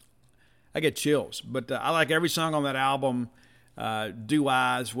chills. But I like every song on that album. Do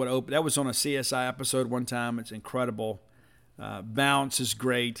Eyes, What Open. That was on a CSI episode one time. It's incredible. Bounce is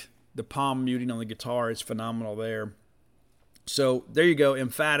great. The palm muting on the guitar is phenomenal there. So there you go.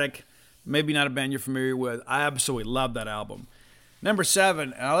 Emphatic. Maybe not a band you're familiar with. I absolutely love that album. Number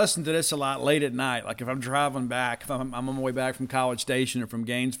 7, and I listen to this a lot late at night. Like if I'm driving back, if I'm on my way back from College Station or from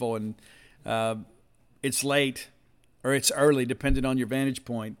Gainesville, and it's late or it's early, depending on your vantage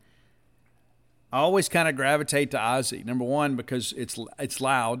point. I always kind of gravitate to Ozzy. Number 1, because it's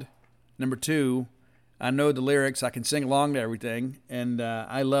loud. Number 2, I know the lyrics. I can sing along to everything, and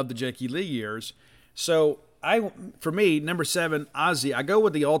I love the Jackie Lee years. So for me, number 7, Ozzy. I go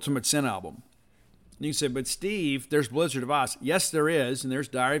with the Ultimate Sin album. And you say, but Steve, there's Blizzard of Oz. Yes, there is, and there's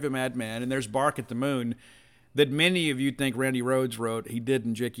Diary of a Madman, and there's Bark at the Moon, that many of you think Randy Rhoads wrote. He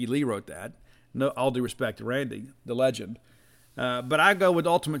didn't. Jackie Lee wrote that. No, all due respect to Randy, the legend. But I go with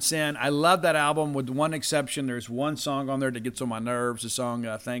Ultimate Sin. I love that album with one exception. There's one song on there that gets on my nerves. The song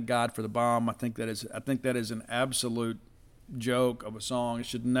 "Thank God for the Bomb." I think that is an absolute joke of a song. It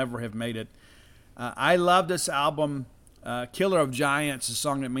should never have made it. I love this album. Killer of Giants is a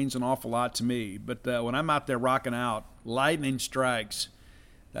song that means an awful lot to me. But when I'm out there rocking out, Lightning Strikes,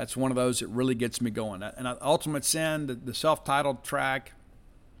 that's one of those that really gets me going. And Ultimate Sin, the self-titled track,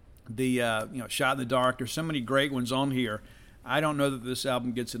 the Shot in the Dark. There's so many great ones on here. I don't know that this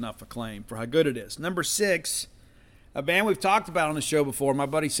album gets enough acclaim for how good it is. Number 6, a band we've talked about on the show before. My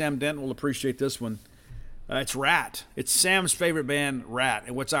buddy Sam Denton will appreciate this one. It's Rat. It's Sam's favorite band, Rat.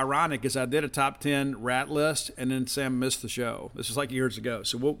 And what's ironic is I did a top 10 Rat list, and then Sam missed the show. This is like years ago.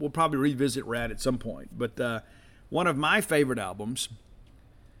 So we'll probably revisit Rat at some point. But one of my favorite albums,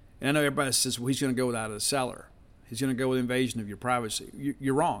 and I know everybody says, well, he's going to go with Out of the Cellar. He's going to go with Invasion of Your Privacy.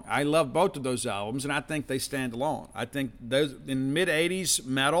 You're wrong. I love both of those albums, and I think they stand alone. I think those in mid-'80s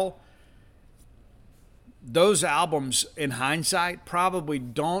metal, those albums, in hindsight, probably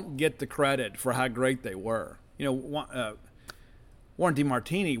don't get the credit for how great they were. Warren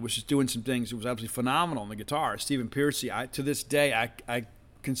DeMartini was just doing some things that was absolutely phenomenal on the guitar. Stephen Pearcy, to this day, I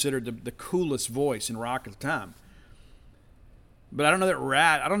consider the coolest voice in rock at the time. But I don't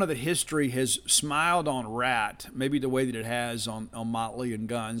know that history has smiled on Rat maybe the way that it has on Motley and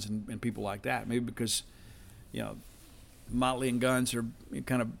Guns and people like that. Maybe because, Motley and Guns are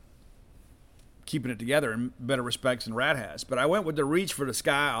kind of keeping it together in better respects than Rat has. But I went with the Reach for the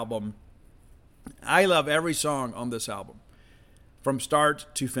Sky album. I love every song on this album from start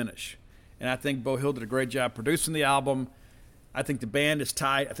to finish. And I think Bo Hill did a great job producing the album. I think the band is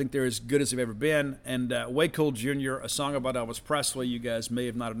tight. I think they're as good as they've ever been. And Way Cool Jr., a song about Elvis Presley. You guys may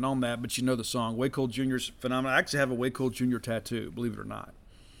have not have known that, but you know the song. Way Cool Jr. is phenomenal. I actually have a Way Cool Jr. tattoo, believe it or not.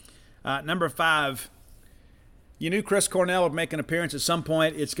 Number 5, you knew Chris Cornell would make an appearance at some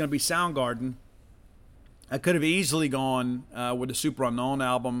point. It's going to be Soundgarden. I could have easily gone with the Super Unknown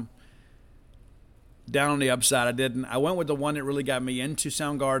album. Down on the Upside, I didn't. I went with the one that really got me into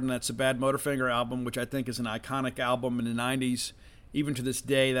Soundgarden. That's the Bad Motorfinger album, which I think is an iconic album in the 90s. Even to this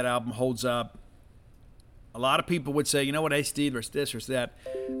day, that album holds up. A lot of people would say, you know what, hey, Steve, there's this, there's that.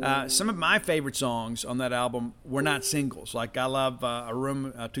 Some of my favorite songs on that album were not singles. Like I love A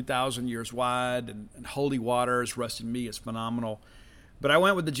Room 2,000 Years Wide and Holy Waters, Rust in Me is phenomenal. But I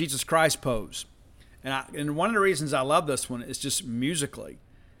went with the Jesus Christ Pose. And one of the reasons I love this one is just musically.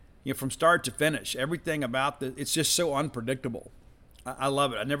 From start to finish, everything about it's just so unpredictable. I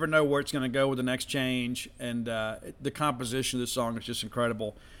love it. I never know where it's going to go with the next change, and the composition of the song is just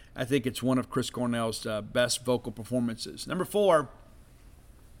incredible. I think it's one of Chris Cornell's best vocal performances. Number 4,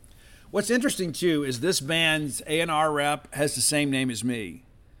 what's interesting, too, is this band's A&R rep has the same name as me,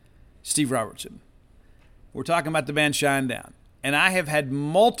 Steve Robertson. We're talking about the band Shinedown, and I have had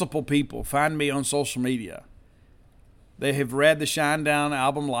multiple people find me on social media. They have read the Shinedown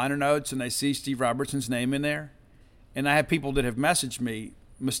album liner notes, and they see Steve Robertson's name in there. And I have people that have messaged me,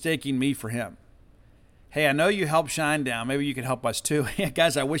 mistaking me for him. Hey, I know you helped Shinedown. Maybe you could help us too.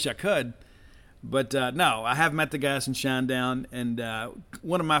 Guys, I wish I could. But no, I have met the guys in Shinedown, and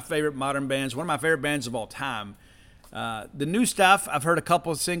one of my favorite modern bands, one of my favorite bands of all time. The new stuff, I've heard a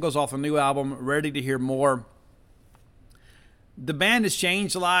couple of singles off a new album, ready to hear more. The band has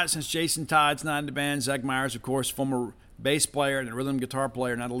changed a lot since Jason Todd's not in the band. Zach Myers, of course, former bass player and a rhythm guitar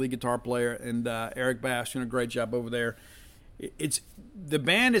player, not a lead guitar player, and Eric Bass doing a great job over there. The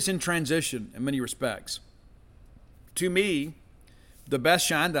band is in transition in many respects. To me, the best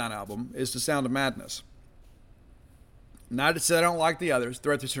Shinedown album is The Sound of Madness. Not to say I don't like the others.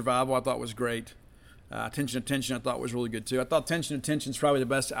 Threat to Survival I thought was great. Tension I thought was really good too. I thought Tension is probably the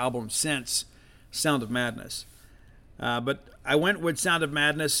best album since Sound of Madness. But I went with Sound of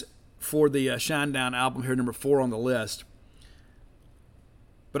Madness for the Shinedown album here, number 4 on the list.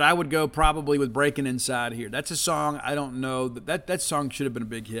 But I would go probably with Breaking Inside here. That's a song I don't know. That song should have been a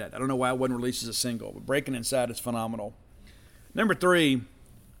big hit. I don't know why it wasn't released as a single, but Breaking Inside is phenomenal. Number 3,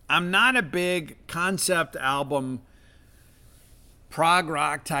 I'm not a big concept album prog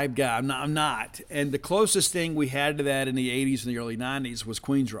rock type guy. I'm not. And the closest thing we had to that in the 80s and the early 90s was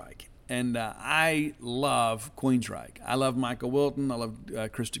Queensryche. And I love Queensryche. I love Michael Wilton. I love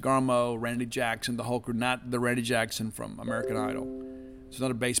Chris DeGarmo, Randy Jackson, the whole crew. Not the Randy Jackson from American Idol. There's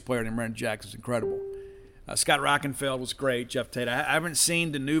another bass player named Randy Jackson. It's incredible. Scott Rockenfeld was great. Jeff Tate. I haven't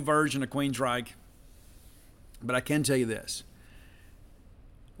seen the new version of Queensryche, but I can tell you this.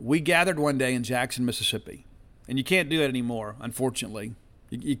 We gathered one day in Jackson, Mississippi, and you can't do that anymore, unfortunately.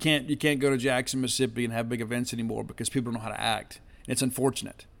 You can't go to Jackson, Mississippi and have big events anymore because people don't know how to act. It's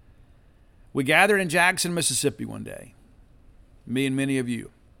unfortunate. We gathered in Jackson, Mississippi one day, me and many of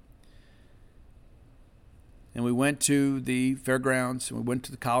you. And we went to the fairgrounds, and we went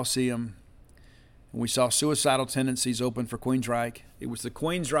to the Coliseum, and we saw Suicidal Tendencies open for Queensryche. It was the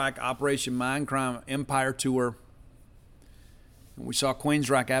Queensryche Operation Mindcrime Empire Tour. And we saw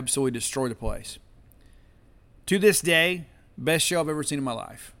Queensryche absolutely destroy the place. To this day, best show I've ever seen in my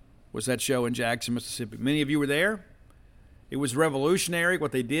life was that show in Jackson, Mississippi. Many of you were there. It was revolutionary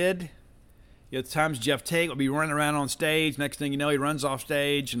what they did. At times Jeff Tate would be running around on stage. Next thing you know, he runs off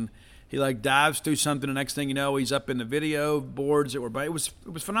stage and he dives through something. The next thing you know, he's up in the video boards that were. It was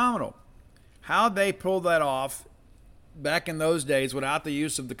phenomenal. How they pulled that off back in those days without the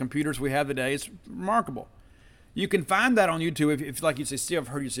use of the computers we have today is remarkable. You can find that on YouTube if like you say, Steve, I've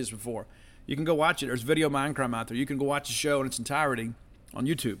heard you say this before. You can go watch it. There's Video Mindcrime out there. You can go watch the show in its entirety on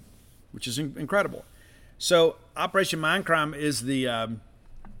YouTube, which is incredible. So Operation Mindcrime is the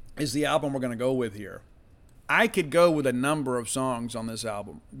album we're going to go with here. I could go with a number of songs on this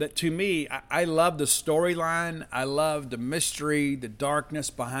album that to me, I love the storyline. I love the mystery, the darkness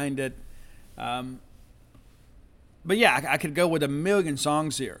behind it. But yeah, I could go with a million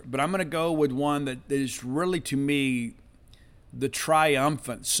songs here, but I'm going to go with one that is really to me the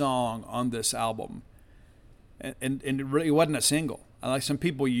triumphant song on this album. And it really wasn't a single. Like some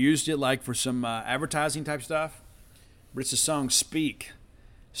people used it like for some advertising type stuff, but it's the song Speak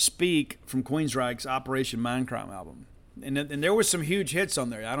from Queensryche's Operation Mindcrime album. And there was some huge hits on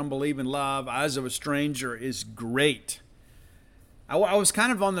there. I Don't Believe in Love, Eyes of a Stranger is great. I was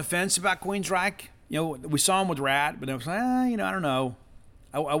kind of on the fence about Queensryche. We saw him with Rat, but I was like, I don't know.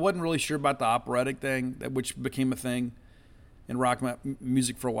 I wasn't really sure about the operatic thing, which became a thing in rock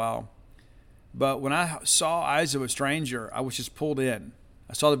music for a while. But when I saw Eyes of a Stranger, I was just pulled in.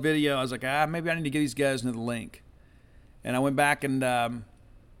 I saw the video. I was like, maybe I need to get these guys another link. And I went back and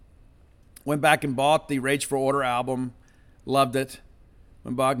bought the Rage for Order album, loved it.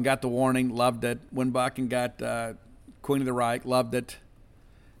 Went back and got The Warning, loved it. Went back and got Queen of the Reich, loved it.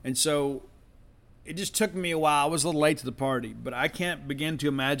 And so it just took me a while. I was a little late to the party, but I can't begin to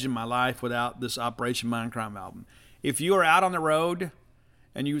imagine my life without this Operation Mindcrime album. If you are out on the road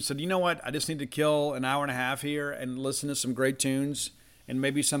and you said, you know what, I just need to kill an hour and a half here and listen to some great tunes and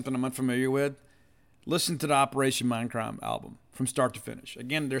maybe something I'm unfamiliar with, listen to the Operation Mindcrime album from start to finish.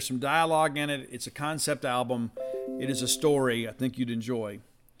 Again, there's some dialogue in it. It's a concept album. It is a story I think you'd enjoy.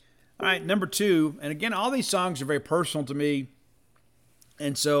 All right, number 2, and again, all these songs are very personal to me.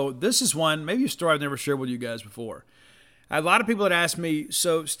 And so this is one, maybe a story I've never shared with you guys before. I have a lot of people that ask me,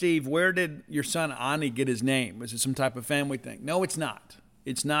 so Steve, where did your son Ani get his name? Is it some type of family thing? No, it's not.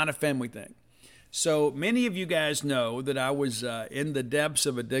 It's not a family thing. So many of you guys know that I was in the depths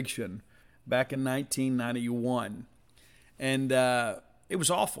of addiction back in 1991. And it was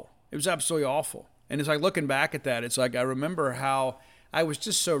awful. It was absolutely awful. And it's like looking back at that, it's like I remember how I was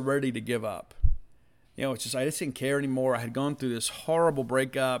just so ready to give up. It's just I just didn't care anymore. I had gone through this horrible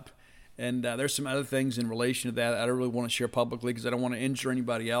breakup. And there's some other things in relation to that I don't really want to share publicly because I don't want to injure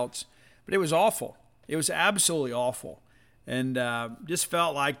anybody else. But it was awful. It was absolutely awful. And just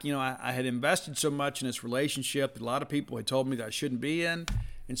felt like, I had invested so much in this relationship that a lot of people had told me that I shouldn't be in.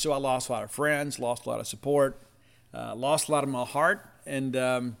 And so I lost a lot of friends, lost a lot of support, lost a lot of my heart. And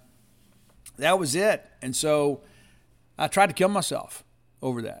that was it. And so I tried to kill myself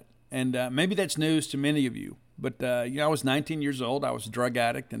over that. And maybe that's news to many of you. But, I was 19 years old. I was a drug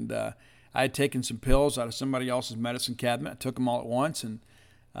addict, and I had taken some pills out of somebody else's medicine cabinet. I took them all at once and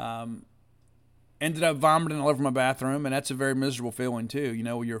ended up vomiting all over my bathroom, and that's a very miserable feeling too.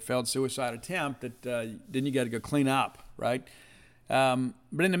 When you're a failed suicide attempt, that then you got to go clean up, right?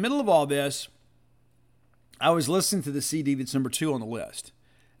 But in the middle of all this, I was listening to the CD that's number 2 on the list.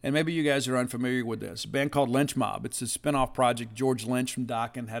 And maybe you guys are unfamiliar with this. A band called Lynch Mob. It's a spinoff project. George Lynch from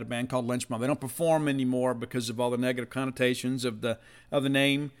Dokken had a band called Lynch Mob. They don't perform anymore because of all the negative connotations of the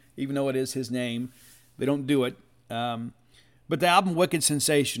name, even though it is his name. They don't do it. But the album Wicked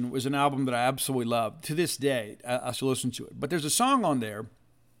Sensation was an album that I absolutely loved. To this day, I still listen to it. But there's a song on there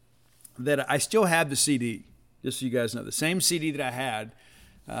that I still have the CD, just so you guys know. The same CD that I had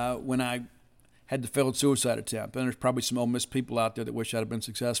when I had the failed suicide attempt. And there's probably some Ole Miss people out there that wish I'd have been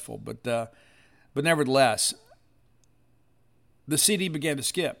successful. But nevertheless, the CD began to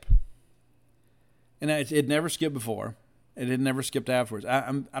skip. And it never skipped before. It had never skipped afterwards.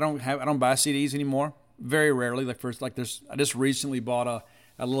 I don't buy CDs anymore. Very rarely. I just recently bought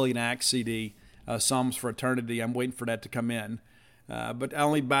a Lillian Axe CD, Psalms for Eternity. I'm waiting for that to come in. But I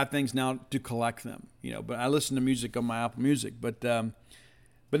only buy things now to collect them. But I listen to music on my Apple Music. But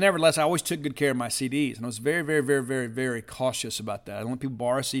nevertheless, I always took good care of my CDs, and I was very, very, very, very, very cautious about that. I don't let people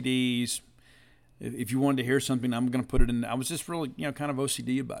borrow CDs. If you wanted to hear something, I'm going to put it in. I was just really, kind of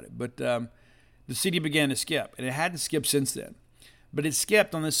OCD about it. But the CD began to skip, and it hadn't skipped since then. But it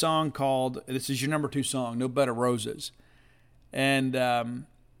skipped on this song called, this is your number 2 song, No Bed of Roses. And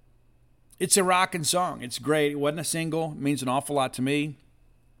it's a rocking song. It's great. It wasn't a single. It means an awful lot to me.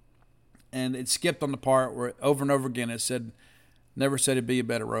 And it skipped on the part where over and over again it said, never said it'd be a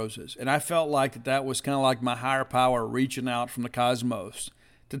bed of roses. And I felt like that was kind of like my higher power reaching out from the cosmos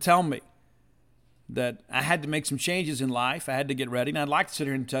to tell me that I had to make some changes in life. I had to get ready. And I'd like to sit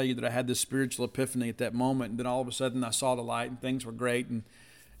here and tell you that I had this spiritual epiphany at that moment. And then all of a sudden I saw the light and things were great. And,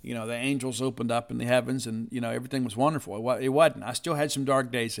 the angels opened up in the heavens and, everything was wonderful. It wasn't. I still had some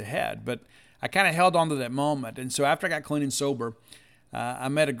dark days ahead. But I kind of held on to that moment. And so after I got clean and sober, I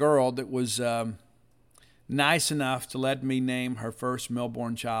met a girl that was nice enough to let me name her first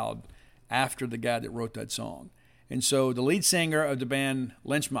male-born child after the guy that wrote that song. And so the lead singer of the band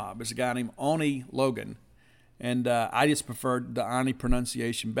Lynch Mob is a guy named Oni Logan. And I just preferred the Oni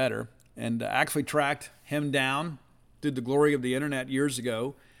pronunciation better. And actually tracked him down through the glory of the internet years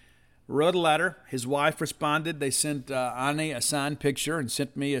ago. Wrote a letter. His wife responded. They sent Ani a signed picture and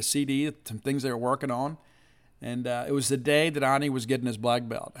sent me a CD, some things they were working on. And it was the day that Ani was getting his black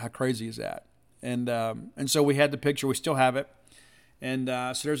belt. How crazy is that? And so we had the picture. We still have it. And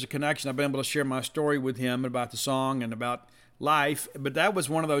so there's a connection. I've been able to share my story with him about the song and about life. But that was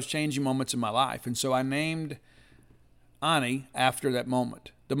one of those changing moments in my life. And so I named Ani after that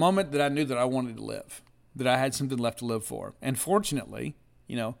moment. The moment that I knew that I wanted to live, that I had something left to live for. And fortunately,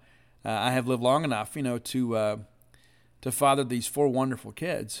 I have lived long enough, to father these 4 wonderful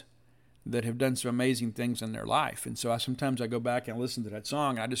kids that have done some amazing things in their life. And so sometimes I go back and listen to that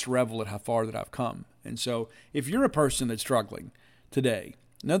song. I just revel at how far that I've come. And so if you're a person that's struggling today,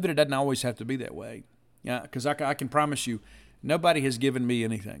 know that it doesn't always have to be that way. Yeah, because I can promise you, nobody has given me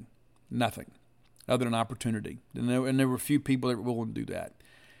anything, nothing, other than opportunity. And there were few people that were willing to do that.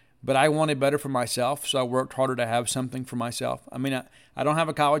 But I wanted better for myself, so I worked harder to have something for myself. I mean, I don't have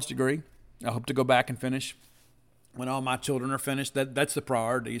a college degree. I hope to go back and finish. When all my children are finished, that's the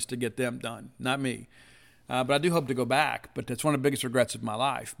priority, is to get them done, not me. But I do hope to go back, but that's one of the biggest regrets of my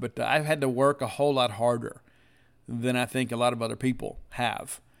life. But I've had to work a whole lot harder than I think a lot of other people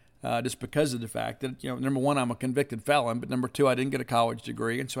have, just because of the fact that, number one, I'm a convicted felon, but number two, I didn't get a college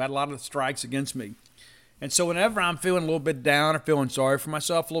degree, and so I had a lot of strikes against me. And so whenever I'm feeling a little bit down or feeling sorry for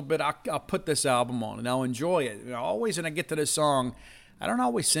myself a little bit, I'll put this album on, and I'll enjoy it. And when I get to this song, I don't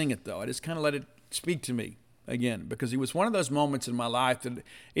always sing it, though. I just kind of let it speak to me. Again, because it was one of those moments in my life that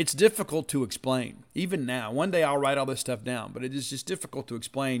it's difficult to explain. Even now, one day I'll write all this stuff down, but it is just difficult to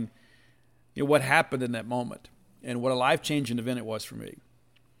explain what happened in that moment and what a life-changing event it was for me.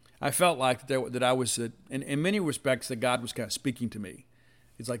 I felt like that I was, in many respects, that God was kind of speaking to me.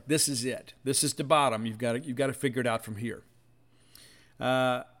 It's like, this is it. This is the bottom. You've got to figure it out from here.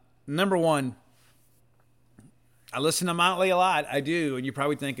 Number one, I listen to Motley a lot. I do. And you're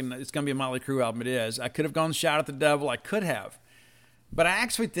probably thinking it's going to be a Motley Crue album. It is. I could have gone Shout at the Devil. I could have. But I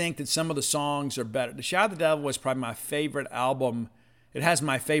actually think that some of the songs are better. The Shout at the Devil was probably my favorite album. It has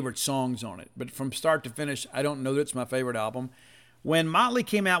my favorite songs on it. But from start to finish, I don't know that it's my favorite album. When Motley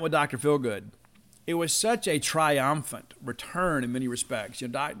came out with Dr. Feelgood, it was such a triumphant return in many respects.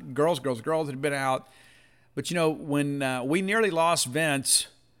 Girls had been out. But, when we nearly lost Vince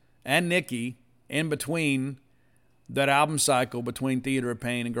and Nikki in between that album cycle between Theater of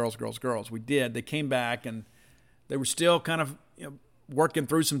Pain and Girls, we did. They came back and they were still kind of working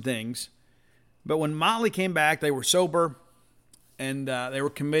through some things. But when Motley came back, they were sober and they were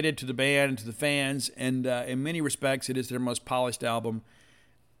committed to the band and to the fans. And in many respects, it is their most polished album.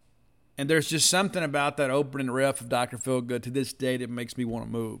 And there's just something about that opening riff of Dr. Feelgood to this day that makes me want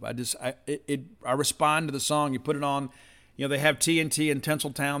to move. I respond to the song. You put it on, they have TNT in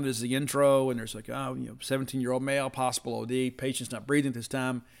Tinseltown. There's the intro, and there's like, 17-year-old male, possible OD, patient's not breathing this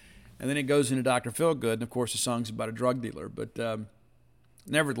time. And then it goes into Dr. Feelgood, and of course the song's about a drug dealer. But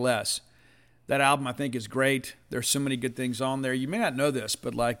nevertheless, that album I think is great. There's so many good things on there. You may not know this,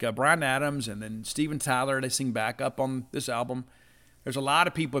 but like Bryan Adams and then Steven Tyler, they sing backup on this album. There's a lot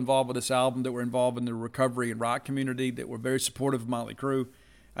of people involved with this album that were involved in the recovery and rock community that were very supportive of Motley Crue.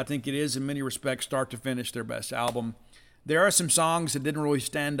 I think it is, in many respects, start to finish, their best album. There are some songs that didn't really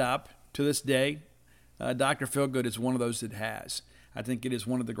stand up to this day. Dr. Feelgood is one of those that has. I think it is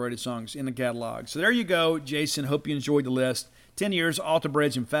one of the greatest songs in the catalog. So there you go, Jason. Hope you enjoyed the list. 10 years, Alter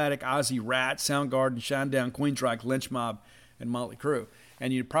Bridge, Emphatic, Ozzy, Rat, Soundgarden, Shinedown, Queensryche, Lynch Mob, and Motley Crue.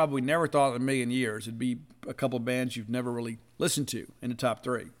 And you probably never thought in a million years it'd be a couple of bands you've never really listened to in the top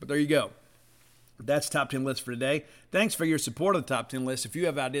 3. But there you go. That's Top 10 List for today. Thanks for your support of the Top 10 List. If you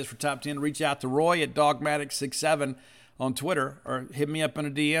have ideas for Top 10, reach out to Roy at Dogmatic67 on Twitter, or hit me up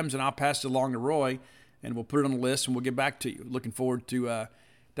in the DMs, and I'll pass it along to Roy, and we'll put it on the list, and we'll get back to you. Looking forward to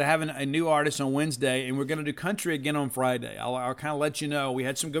having a new artist on Wednesday, and we're going to do country again on Friday. I'll kind of let you know. We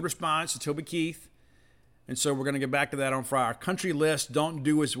had some good response to Toby Keith, and so we're going to get back to that on Friday. Our country list don't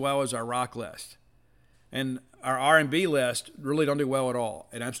do as well as our rock list. And our R&B list really don't do well at all.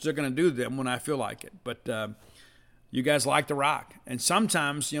 And I'm still going to do them when I feel like it. But you guys like the rock. And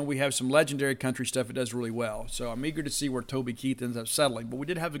sometimes, we have some legendary country stuff that does really well. So I'm eager to see where Toby Keith ends up settling. But we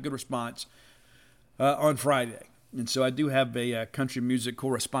did have a good response on Friday. And so I do have a country music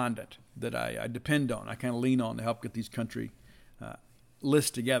correspondent that I depend on. I kind of lean on to help get these country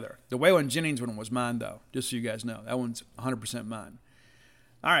lists together. The Waylon Jennings one was mine, though, just so you guys know. That one's 100% mine.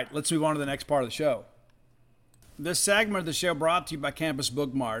 All right, let's move on to the next part of the show. This segment of the show brought to you by Campus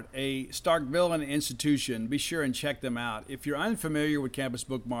Book Mart, a Starkville institution. Be sure and check them out. If you're unfamiliar with Campus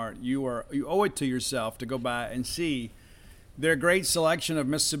Book Mart, you owe it to yourself to go by and see their great selection of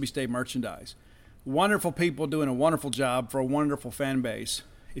Mississippi State merchandise. Wonderful people doing a wonderful job for a wonderful fan base.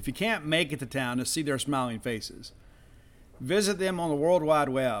 If you can't make it to town to see their smiling faces, visit them on the World Wide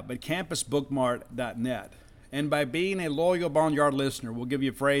Web at campusbookmart.net. And by being a loyal Barnyard listener, we'll give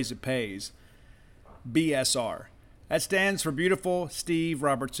you a phrase that pays. BSR. That stands for Beautiful Steve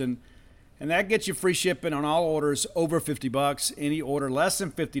Robertson, and that gets you free shipping on all orders over $50. Any order less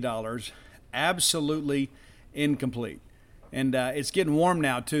than $50, absolutely incomplete. And it's getting warm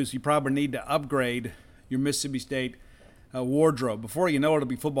now too, so you probably need to upgrade your Mississippi State wardrobe. Before you know it, it'll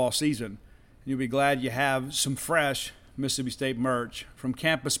be football season. You'll be glad you have some fresh Mississippi State merch from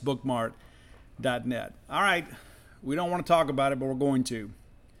campusbookmart.net. All right, we don't want to talk about it, but we're going to.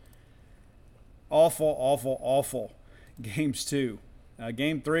 Awful games too.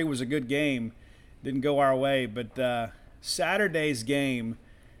 Game 3 was a good game. Didn't go our way, but Saturday's game,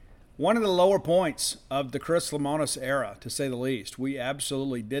 one of the lower points of the Chris Lemonis era, to say the least. We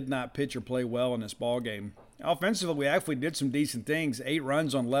absolutely did not pitch or play well in this ball game. Offensively, we actually did some decent things. 8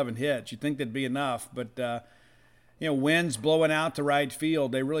 runs on 11 hits. You'd think that'd be enough, but winds blowing out to right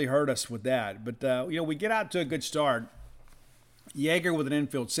field, they really hurt us with that. But we get out to a good start. Yeager with an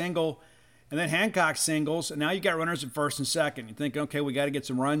infield single. And then Hancock singles, and now you got runners at first and second. You think, okay, we got to get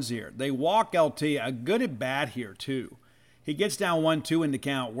some runs here. They walk LT, a good at bat here too. He gets down 1-2 in the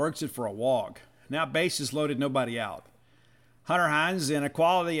count, works it for a walk. Now bases loaded, nobody out. Hunter Hines is in a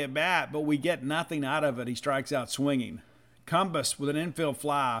quality at bat, but we get nothing out of it. He strikes out swinging. Cumbus with an infield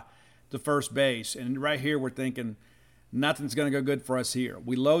fly to first base, and right here we're thinking nothing's going to go good for us here.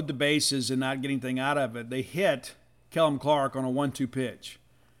 We load the bases and not get anything out of it. They hit Kellum Clark on a 1-2 pitch.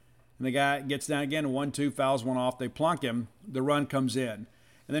 And the guy gets down again, 1-2, fouls one off. They plunk him. The run comes in.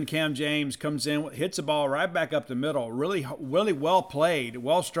 And then Cam James comes in, hits the ball right back up the middle. Really, really well played,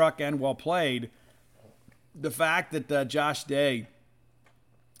 well struck and well played. The fact that Josh Day,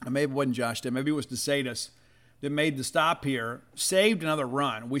 or maybe it wasn't Josh Day, maybe it was DeSatis, that made the stop here, saved another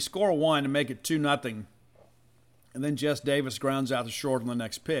run. We score 1 to make it 2-0. And then Jess Davis grounds out the short on the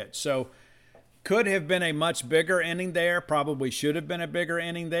next pitch. So, could have been a much bigger inning there. Probably should have been a bigger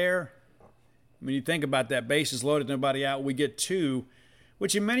inning there. When you think about that, bases loaded, nobody out. We get 2,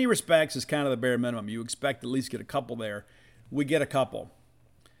 which in many respects is kind of the bare minimum. You expect to at least get a couple there. We get a couple.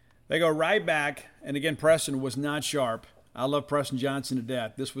 They go right back, and again, Preston was not sharp. I love Preston Johnson to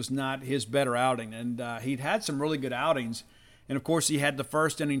death. This was not his better outing, and he'd had some really good outings. And, of course, he had the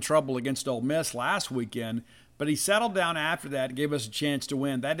first inning trouble against Ole Miss last weekend, but he settled down after that and gave us a chance to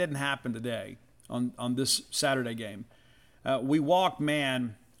win. That didn't happen today. On this Saturday game. We walk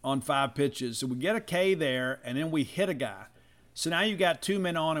man on 5 pitches. So we get a K there, and then we hit a guy. So now you got 2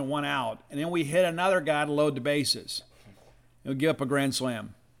 men on and 1 out, and then we hit another guy to load the bases. We'll give up a grand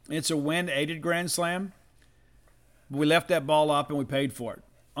slam. It's a wind-aided grand slam. We left that ball up and we paid for it.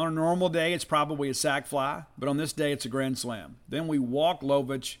 On a normal day, it's probably a sac fly, but on this day, it's a grand slam. Then we walk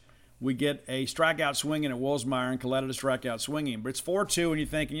Lovich. We get a strikeout swinging at Wilsmeyer and Coletta to strike out swinging. But it's 4-2, and you're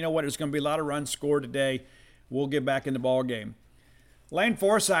thinking, you know what, there's going to be a lot of runs scored today. We'll get back in the ball game. Lane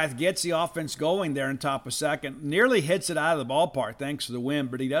Forsythe gets the offense going there in top of second. Nearly hits it out of the ballpark thanks to the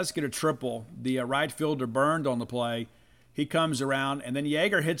wind, but he does get a triple. The right fielder burned on the play. He comes around, and then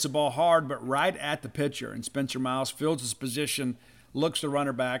Yeager hits the ball hard, but right at the pitcher. And Spencer Miles fields his position, looks the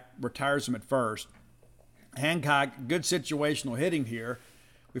runner back, retires him at first. Hancock, good situational hitting here.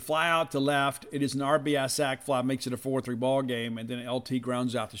 We fly out to left. It is an RBI sac fly, makes it a 4-3 ball game, and then LT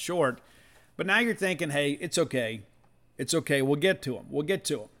grounds out to short. But now you're thinking, hey, it's okay. It's okay. We'll get to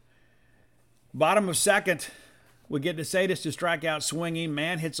him. Bottom of second, we get DeSatis to strike out swinging.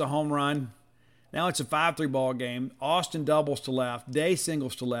 Mann hits a home run. Now it's a 5-3 ball game. Austin doubles to left. Day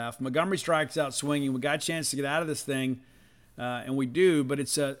singles to left. Montgomery strikes out swinging. We got a chance to get out of this thing, and we do, but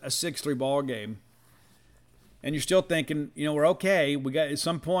it's a 6-3 ball game. And you're still thinking, we're okay. At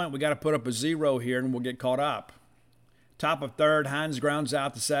some point, we got to put up a 0 here, and we'll get caught up. Top of third, Hines grounds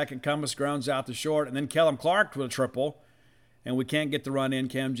out to second. Cummins grounds out to short, and then Kellum Clark with a triple. And we can't get the run in.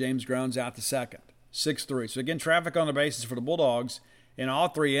 Cam James grounds out to second. 6-3. So, again, traffic on the bases for the Bulldogs in all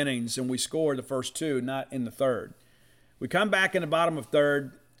 3 innings, and we scored the first 2, not in the third. We come back in the bottom of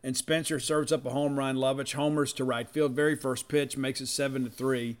third, and Spencer serves up a home run. Lovich homers to right field. Very first pitch makes it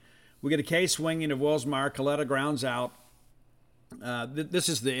 7-3. We get a K swinging of Wilsmeyer. Coletta grounds out. This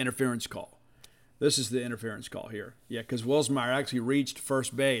is the interference call. This is the interference call here. Yeah, because Wilsmeyer actually reached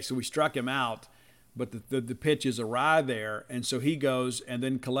first base, so we struck him out. But the pitch is awry there, and so he goes, and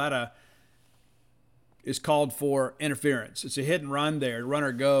then Coletta is called for interference. It's a hit and run there. The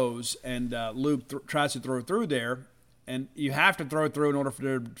runner goes, and Luke tries to throw through there, and you have to throw through in order for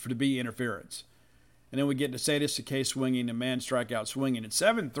there to be interference. And then we get DeSatis to K swinging and Mann strikeout swinging. It's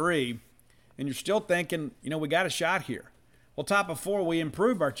 7-3, and you're still thinking, we got a shot here. Well, top of 4, we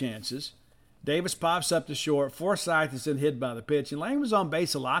improve our chances. Davis pops up to short. Forsythe is then hit by the pitch, and Lane was on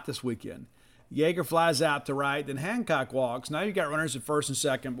base a lot this weekend. Yeager flies out to right, then Hancock walks. Now you've got runners at first and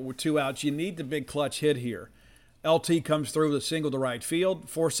second, but with 2 outs, you need the big clutch hit here. LT comes through with a single to right field.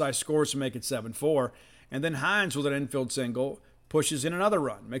 Forsythe scores to make it 7-4. And then Hines with an infield single pushes in another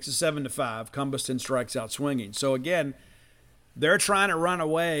run, makes it 7-5. Cumbuston strikes out swinging. So again, they're trying to run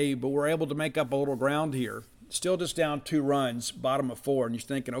away, but we're able to make up a little ground here. Still just down 2 runs, bottom of 4, and you're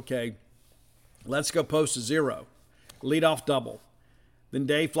thinking, okay, let's go post a 0. Leadoff double. Then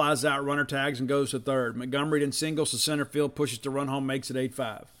Dave flies out, runner tags, and goes to third. Montgomery then singles to center field, pushes to run home, makes it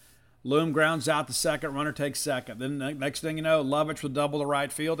 8-5. Loom grounds out to second, runner takes second. Then next thing you know, Lovich will double to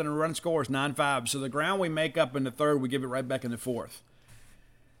right field, and a run scores 9-5. So the ground we make up in the third, we give it right back in the fourth.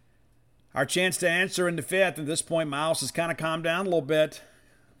 Our chance to answer in the fifth. At this point, Miles has kind of calmed down a little bit.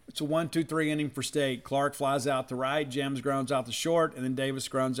 It's a 1-2-3 inning for State. Clark flies out to right, Jams grounds out to short, and then Davis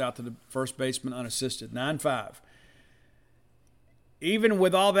grounds out to the first baseman unassisted. 9-5. Even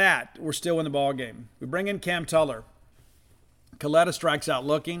with all that, we're still in the ball game. We bring in Cam Tuller. Coletta strikes out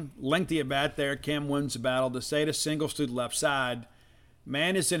looking. Lengthy at bat there. Cam wins the battle. DeSatis singles to the left side.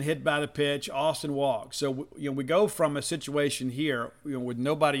 Mann is then hit by the pitch. Austin walks. So we go from a situation here with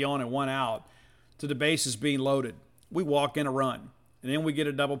nobody on and 1 out to the bases being loaded. We walk in a run, and then we get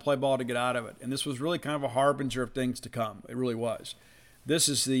a double play ball to get out of it. And this was really kind of a harbinger of things to come. It really was. This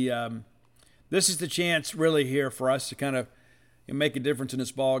is the chance really here for us to kind of make a difference in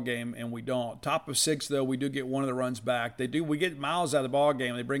this ball game, and we don't. Top of 6, though, we do get one of the runs back. We get Miles out of the ball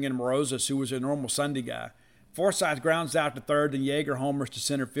game. They bring in Morozes, who was a normal Sunday guy. Forsythe grounds out to third, then Yeager homers to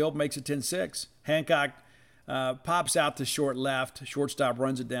center field, makes it 10-6. Hancock pops out to short left. Shortstop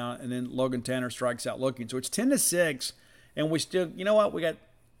runs it down, and then Logan Tanner strikes out looking. So it's 10-6, and we still, you know what? We got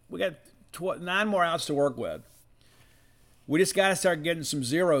 9 more outs to work with. We just got to start getting some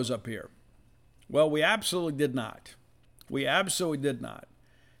zeros up here. Well, we absolutely did not. We absolutely did not.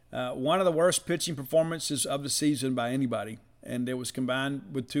 One of the worst pitching performances of the season by anybody, and it was combined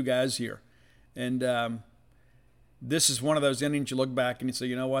with 2 guys here. And this is one of those innings you look back and you say,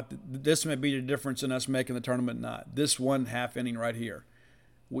 you know what, this may be the difference in us making the tournament or not. This 1/2 inning right here.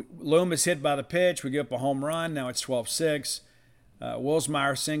 Loom is hit by the pitch. We give up a home run. Now it's 12-6.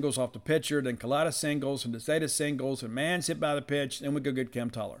 Wilsmeyer singles off the pitcher, then Coletta singles, and DeSatis singles, and Mann's hit by the pitch. Then we go get Cam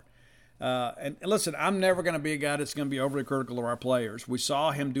Tuller. And listen, I'm never going to be a guy that's going to be overly critical of our players. We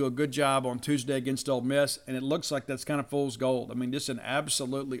saw him do a good job on Tuesday against Ole Miss, and it looks like that's kind of fool's gold. I mean, this is an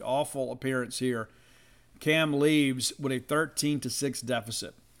absolutely awful appearance here. Cam leaves with a 13-6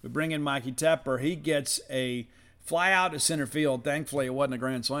 deficit. We bring in Mikey Tepper. He gets a fly out to center field. Thankfully, it wasn't a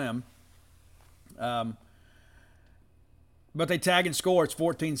grand slam. But they tag and score. It's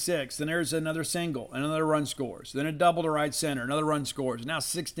 14-6. Then there's another single, another run scores. Then a double to right center, another run scores. Now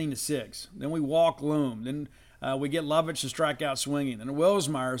 16-6. Then we walk Loom. Then we get Lovich to strike out swinging. Then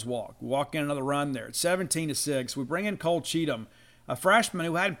Wilsmire's walk. We walk in another run there. It's 17-6. We bring in Cole Cheatham, a freshman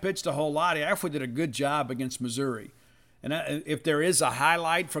who hadn't pitched a whole lot. He actually did a good job against Missouri. And if there is a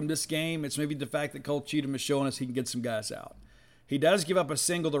highlight from this game, it's maybe the fact that Cole Cheatham is showing us he can get some guys out. He does give up a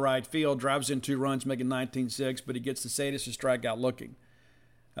single to right field, drives in 2 runs, making 19-6, but he gets the Sadis to strike out looking.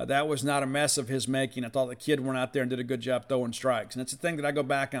 That was not a mess of his making. I thought the kid went out there and did a good job throwing strikes. And that's the thing that I go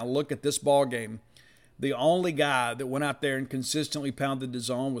back and I look at this ball game. The only guy that went out there and consistently pounded the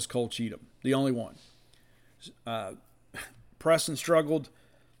zone was Cole Cheatham. The only one. Preston struggled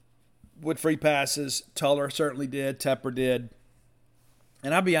with free passes. Tuller certainly did. Tepper did.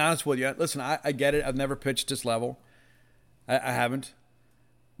 And I'll be honest with you. Listen, I get it. I've never pitched this level. I haven't.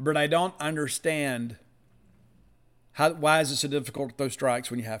 But I don't understand why is it so difficult to throw strikes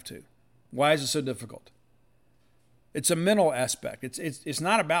when you have to? Why is it so difficult? It's a mental aspect. It's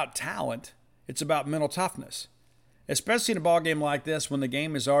not about talent. It's about mental toughness. Especially in a ball game like this when the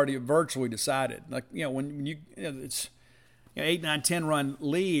game is already virtually decided. Like, when it's 8, 9, 10 run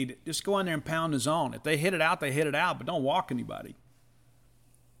lead, just go in there and pound the zone. If they hit it out, they hit it out, but don't walk anybody.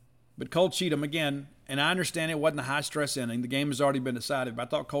 But Cole Cheatham, again, and I understand it wasn't a high-stress inning. The game has already been decided, but I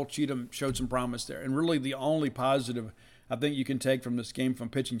thought Cole Cheatham showed some promise there. And really the only positive I think you can take from this game from a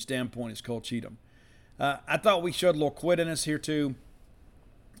pitching standpoint is Cole Cheatham. I thought we showed a little quit-in-us here too.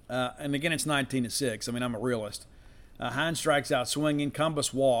 And again, it's 19-6. I mean, I'm a realist. Hines strikes out swinging.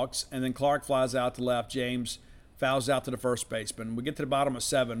 Cumbus walks, and then Clark flies out to left. James fouls out to the first baseman. We get to the bottom of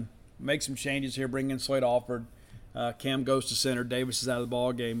 7. Make some changes here. Bring in Slade Alford. Cam goes to center. Davis is out of the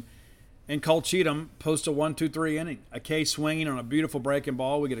ball game. And Cole Cheatham posts a 1-2-3 inning. A K swinging on a beautiful breaking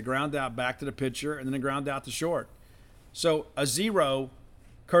ball. We get a ground out back to the pitcher, and then a ground out to short. So a 0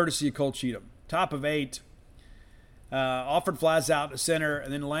 courtesy of Cole Cheatham. Top of 8. Alford flies out to center,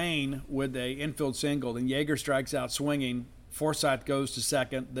 and then Lane with a infield single. Then Yeager strikes out swinging. Forsythe goes to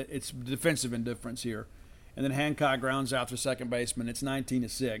second. It's defensive indifference here. And then Hancock grounds out for second baseman. It's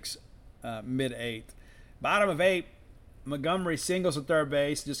 19-6, mid-8th. Bottom of 8, Montgomery singles at third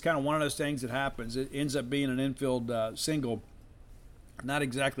base. Just kind of one of those things that happens. It ends up being an infield single. Not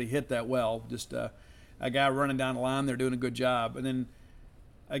exactly hit that well. Just a guy running down the line there doing a good job. And then,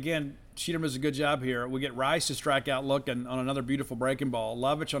 again, Cheatham does a good job here. We get Rice to strike out looking on another beautiful breaking ball.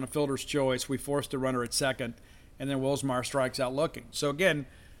 Lovich on a fielder's choice. We force the runner at second. And then Wilsmire strikes out looking. So, again,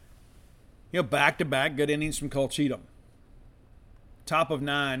 back-to-back good innings from Cole Cheatham. Top of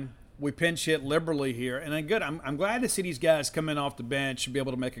 9. We pinch hit liberally here. And I'm glad to see these guys come in off the bench and be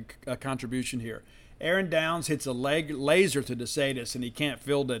able to make a contribution here. Aaron Downs hits a laser to DeSatis, and he can't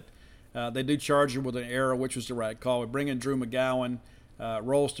field it. They do charge him with an error, which was the right call. We bring in Drew McGowan,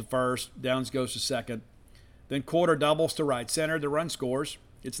 rolls to first. Downs goes to second. Then Quarter doubles to right center. The run scores.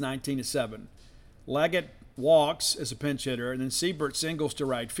 It's 19-7. Leggett walks as a pinch hitter, and then Siebert singles to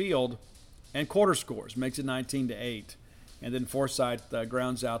right field, and Quarter scores, makes it 19-8. And then Forsythe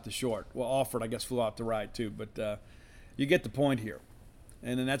grounds out to short. Well, Alford, I guess, flew out to right too, but you get the point here.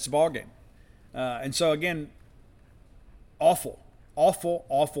 And then that's the ball game. And so, again, awful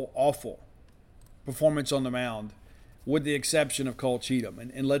performance on the mound, with the exception of Cole Cheatham.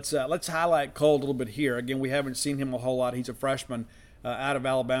 And let's highlight Cole a little bit here. Again, we haven't seen him a whole lot. He's a freshman out of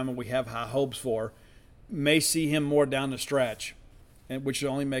Alabama. We have high hopes for. May see him more down the stretch, which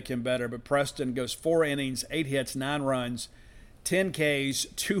will only make him better. But Preston goes 4 innings, 8 hits, 9 runs, 10 Ks,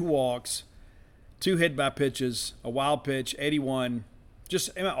 2 walks, 2 hit by pitches, a wild pitch, 81. Just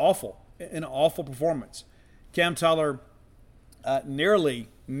awful, an awful performance. Cam Tuller nearly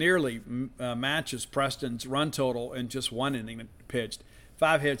matches Preston's run total in just 1 inning pitched.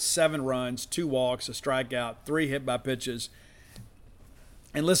 5 hits, 7 runs, 2 walks, a strikeout, 3 hit by pitches.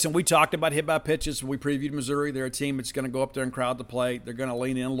 And listen, we talked about hit by pitches. We previewed Missouri. They're a team that's going to go up there and crowd the plate. They're going to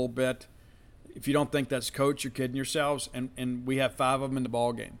lean in a little bit. If you don't think that's coach, you're kidding yourselves. And we have 5 of them in the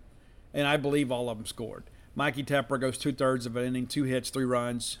ball game. And I believe all of them scored. Mikey Tepper goes 2/3 of an inning, 2 hits, 3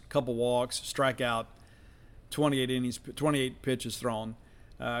 runs, a couple walks, strikeout, 28 pitches thrown.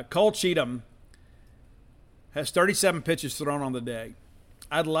 Cole Cheatham has 37 pitches thrown on the day.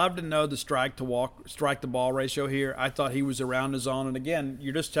 I'd love to know the strike the ball ratio here. I thought he was around the zone. And again,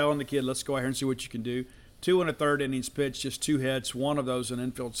 you're just telling the kid, let's go ahead and see what you can do. 2 1/3 innings pitched, just 2 hits, 1 of those an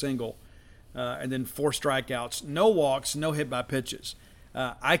infield single, and then 4 strikeouts. No walks, no hit by pitches.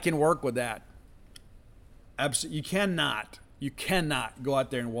 I can work with that. Absolutely, you cannot go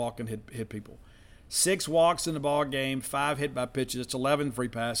out there and walk and hit people. 6 walks in the ball game, 5 hit by pitches. It's 11 free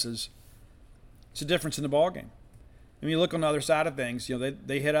passes. It's a difference in the ball game. And you look on the other side of things.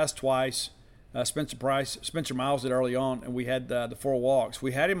 They hit us twice. Spencer Miles did early on, and we had the 4 walks.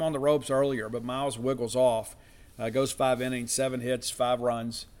 We had him on the ropes earlier, but Miles wiggles off, goes 5 innings, 7 hits, 5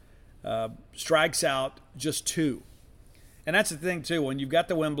 runs, strikes out just 2. And that's the thing too. When you've got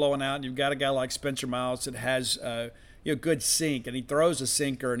the wind blowing out, and you've got a guy like Spencer Miles that has good sink, and he throws a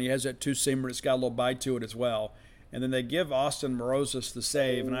sinker, and he has that 2-seamer that's got a little bite to it as well. And then they give Austin Morozes the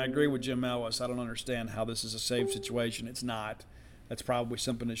save, and I agree with Jim Ellis. I don't understand how this is a save situation. It's not. That's probably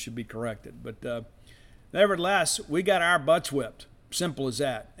something that should be corrected. But nevertheless, we got our butts whipped. Simple as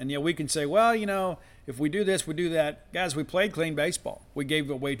that. And we can say, well, if we do this, we do that. Guys, we played clean baseball. We gave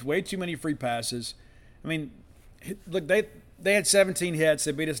away way too many free passes. I mean, look, they had 17 hits.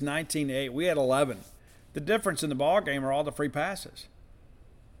 They beat us 19-8. We had 11. The difference in the ball game are all the free passes.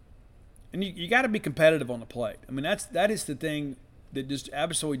 And you got to be competitive on the plate. I mean, that is the thing that just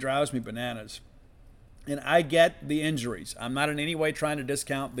absolutely drives me bananas. And I get the injuries. I'm not in any way trying to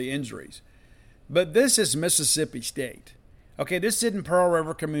discount the injuries. But this is Mississippi State. Okay, this isn't Pearl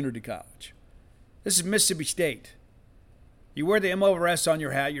River Community College. This is Mississippi State. You wear the MORS on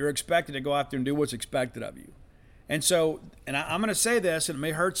your hat. You're expected to go out there and do what's expected of you. And so, I'm going to say this, and it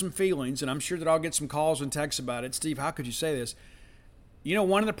may hurt some feelings, and I'm sure that I'll get some calls and texts about it. Steve, how could you say this?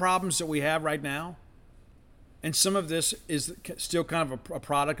 One of the problems that we have right now, and some of this is still kind of a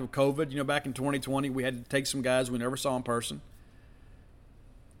product of COVID. Back in 2020, we had to take some guys we never saw in person.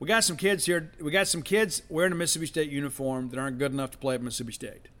 We got some kids here. We got some kids wearing a Mississippi State uniform that aren't good enough to play at Mississippi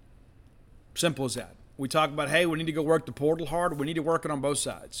State. Simple as that. We talk about, hey, we need to go work the portal hard. We need to work it on both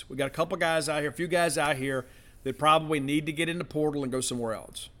sides. We got a couple guys out here, a few guys out here that probably need to get in the portal and go somewhere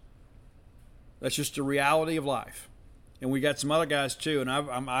else. That's just the reality of life. And we got some other guys too, and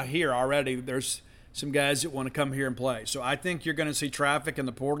I hear already there's some guys that want to come here and play. So I think you're going to see traffic in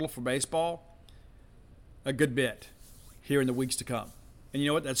the portal for baseball a good bit here in the weeks to come. And you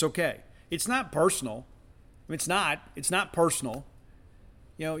know what? That's okay. It's not personal. I mean, it's not personal.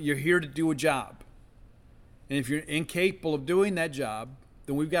 You're here to do a job. And if you're incapable of doing that job,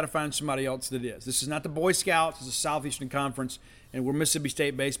 then we've got to find somebody else that is. This is not the Boy Scouts. It's the Southeastern Conference, and we're Mississippi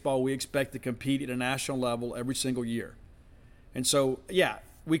State baseball. We expect to compete at a national level every single year. And so,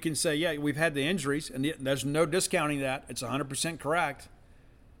 we can say, we've had the injuries, and there's no discounting that. It's 100% correct.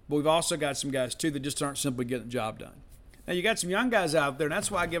 But we've also got some guys, too, that just aren't simply getting the job done. Now, you got some young guys out there, and that's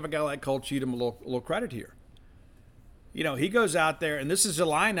why I give a guy like Cole Cheatham a little credit here. He goes out there, and this is a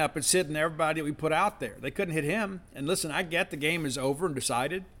lineup that's hitting everybody that we put out there. They couldn't hit him. And listen, I get the game is over and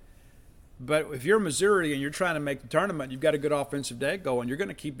decided. But if you're Missouri and you're trying to make the tournament, you've got a good offensive day going, you're going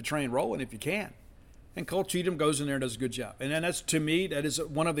to keep the train rolling if you can. And Cole Cheatham goes in there and does a good job. And then to me, that is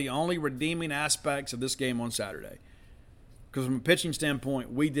one of the only redeeming aspects of this game on Saturday. Because from a pitching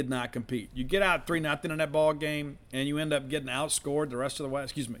standpoint, we did not compete. You get out 3-0 in that ball game, and you end up getting outscored the rest of the way.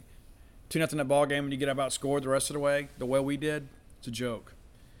 2-0 in that ball game, and you get outscored the rest of the way we did. It's a joke.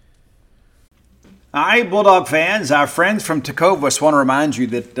 All right, Bulldog fans, our friends from Tecovas want to remind you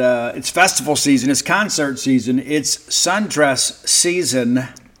that it's festival season, it's concert season, it's sundress season.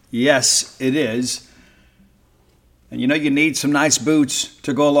 Yes, it is. And you need some nice boots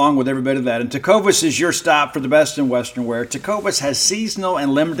to go along with every bit of that. And Tecovas is your stop for the best in Western wear. Tecovas has seasonal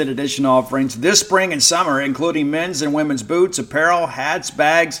and limited edition offerings this spring and summer, including men's and women's boots, apparel, hats,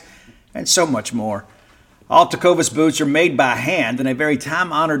 bags, and so much more. All Tecovas boots are made by hand in a very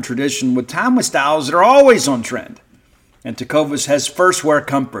time-honored tradition with timeless styles that are always on trend. And Tecovas has first wear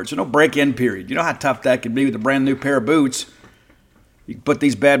comfort, so no break-in period. You know how tough that can be with a brand new pair of boots. You can put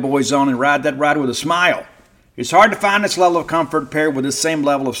these bad boys on and ride that ride with a smile. It's hard to find this level of comfort paired with this same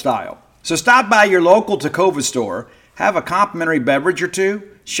level of style. So stop by your local Tecovas store, have a complimentary beverage or two,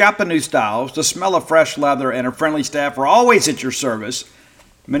 shop the new styles, the smell of fresh leather, and a friendly staff are always at your service.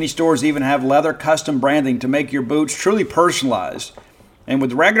 Many stores even have leather custom branding to make your boots truly personalized. And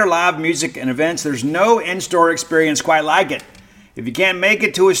with regular live music and events, there's no in-store experience quite like it. If you can't make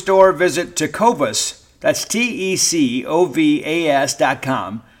it to a store, visit Tecovas. That's TECOVAS.com.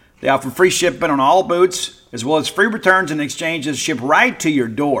 They offer free shipping on all boots, as well as free returns and exchanges shipped right to your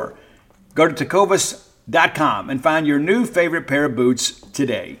door. Go to Tecovas.com and find your new favorite pair of boots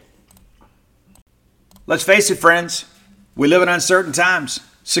today. Let's face it, friends. We live in uncertain times.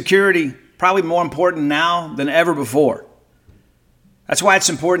 Security, probably more important now than ever before. That's why it's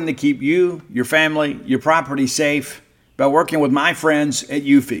important to keep you, your family, your property safe by working with my friends at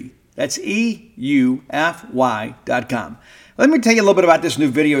Eufy. That's EUFY.com. Let me tell you a little bit about this new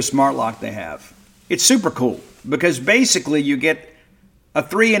video smart lock they have. It's super cool because basically you get a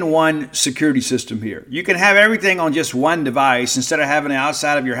 3-in-1 security system here. You can have everything on just one device instead of having the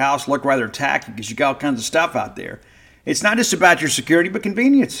outside of your house look rather tacky because you got all kinds of stuff out there. It's not just about your security, but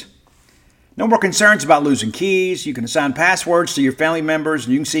convenience. No more concerns about losing keys. You can assign passwords to your family members,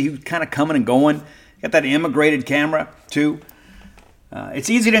 and you can see who's kind of coming and going. Got that integrated camera, too. It's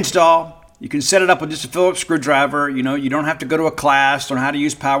easy to install. You can set it up with just a Phillips screwdriver. You don't have to go to a class on how to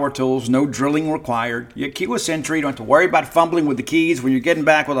use power tools. No drilling required. You get keyless entry. You don't have to worry about fumbling with the keys when you're getting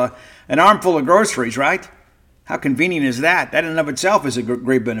back with an armful of groceries, right? How convenient is that? That in and of itself is a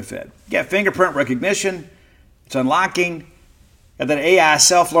great benefit. You got fingerprint recognition. It's unlocking. Got that AI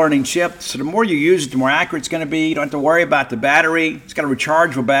self-learning chip. So the more you use it, the more accurate it's going to be. You don't have to worry about the battery. It's got a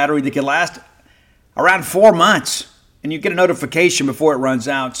rechargeable battery that can last around 4 months. And you get a notification before it runs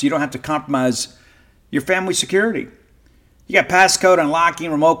out, so you don't have to compromise your family security. You got passcode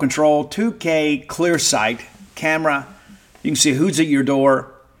unlocking, remote control, 2K clear sight, camera. You can see who's at your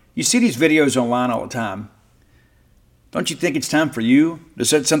door. You see these videos online all the time. Don't you think it's time for you to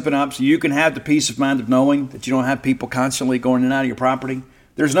set something up so you can have the peace of mind of knowing that you don't have people constantly going in and out of your property?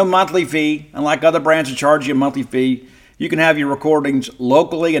 There's no monthly fee. Unlike other brands that charge you a monthly fee, you can have your recordings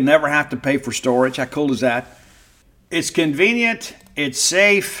locally and never have to pay for storage. How cool is that? It's convenient, it's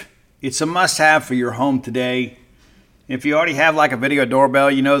safe, it's a must-have for your home today. If you already have like a video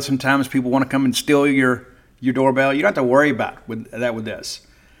doorbell, sometimes people want to come and steal your doorbell. You don't have to worry about with this.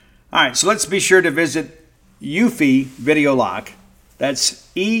 All right, so let's be sure to visit Eufy Video Lock. That's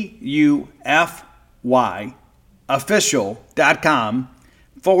EUFY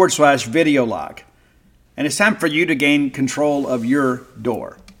official.com/video lock. And it's time for you to gain control of your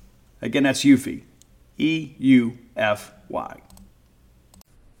door. Again, that's Eufy. EUFY. All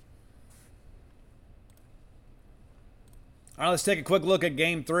right, let's take a quick look at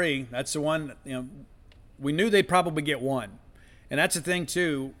Game 3. That's the one, we knew they'd probably get one. And that's the thing,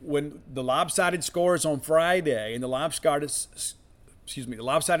 too. When the lopsided score is on Friday and the lopsided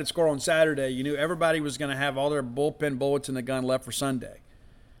score on Saturday, you knew everybody was going to have all their bullpen bullets in the gun left for Sunday.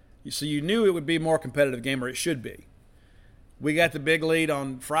 So you knew it would be a more competitive game, or it should be. We got the big lead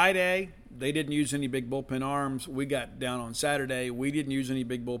on Friday. They didn't use any big bullpen arms. We got down on Saturday. We didn't use any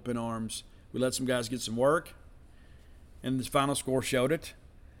big bullpen arms. We let some guys get some work, and the final score showed it.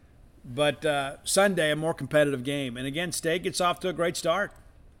 But Sunday, a more competitive game. And again, State gets off to a great start.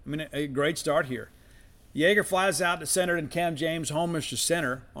 A great start here. Yeager flies out to center, and Cam James homers to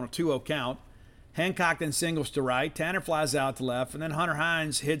center on a 2-0 count. Hancock then singles to right. Tanner flies out to left, and then Hunter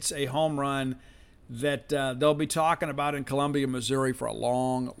Hines hits a home run that they'll be talking about in Columbia, Missouri for a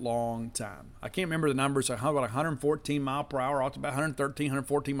long, long time. I can't remember the numbers. About 114 mile per hour, off to about 113,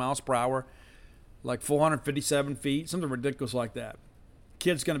 114 miles per hour, like 457 feet, something ridiculous like that.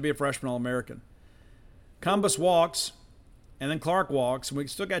 Kid's going to be a freshman All-American. Cumbus walks, and then Clark walks, and we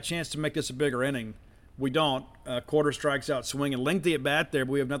still got a chance to make this a bigger inning. We don't. Quarter strikes out swinging. Lengthy at bat there,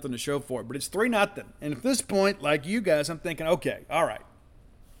 but we have nothing to show for it. But it's 3-0. And at this point, like you guys, I'm thinking, okay, all right.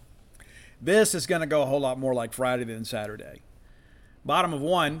 This is going to go a whole lot more like Friday than Saturday. Bottom of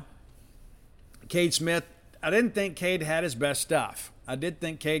 1, Cade Smith. I didn't think Cade had his best stuff. I did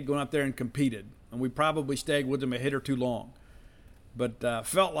think Cade going out there and competed, and we probably stayed with him a hit or two long. But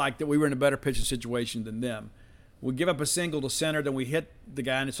felt like that we were in a better pitching situation than them. We give up a single to center, then we hit the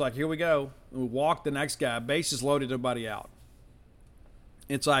guy, and it's like, here we go. And we walk the next guy, bases loaded, nobody out.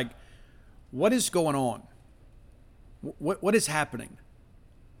 It's like, what is going on? What is happening?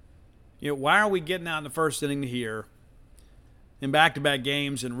 Why are we getting out in the first inning here in back-to-back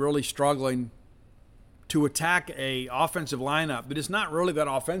games and really struggling to attack a offensive lineup that is not really that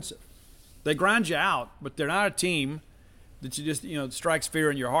offensive? They grind you out, but they're not a team that you just, strikes fear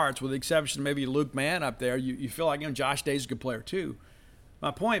in your hearts, with the exception of maybe Luke Mann up there. You feel like, Josh Day's a good player too.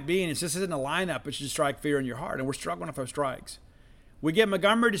 My point being is this isn't a lineup that should strike fear in your heart, and we're struggling with our strikes. We get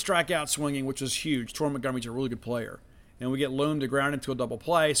Montgomery to strike out swinging, which is huge. Torrey Montgomery's a really good player. And we get Loom to ground into a double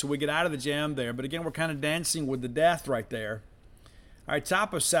play, so we get out of the jam there. But again, we're kind of dancing with the death right there. All right,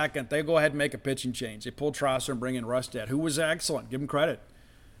 top of second, they go ahead and make a pitching change. They pull Trosser and bring in Rustad, who was excellent. Give him credit.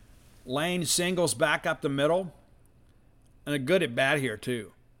 Lane singles back up the middle, and a good at bat here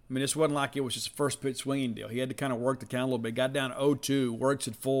too. This wasn't like it was just a first pitch swinging deal. He had to kind of work the count a little bit. Got down 0-2, works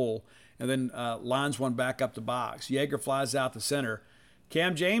it full, and then lines one back up the box. Yeager flies out to center.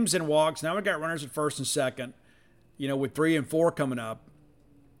 Cam James then walks. Now we got runners at first and second, with 3 and 4 coming up,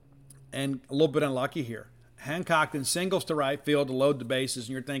 and a little bit unlucky here. Hancock then singles to right field to load the bases,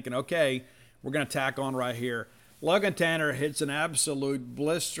 and you're thinking, okay, we're going to tack on right here. Logan Tanner hits an absolute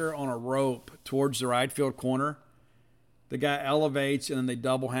blister on a rope towards the right field corner. the guy elevates, and then they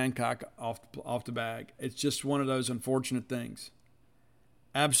double Hancock off the bag. It's just one of those unfortunate things.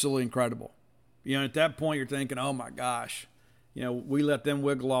 Absolutely incredible. At that point, you're thinking, oh, my gosh. We let them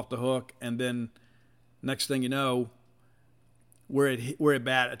wiggle off the hook, and then next thing you know, we're at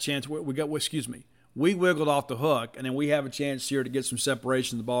bat, a chance. We wiggled off the hook, and then we have a chance here to get some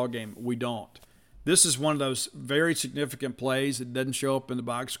separation in the ball game. We don't. This is one of those very significant plays that doesn't show up in the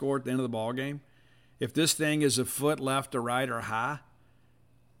box score at the end of the ball game. If this thing is a foot left or right or high,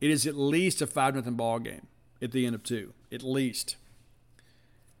 it is at least a 5-0 ball game at the end of 2, at least.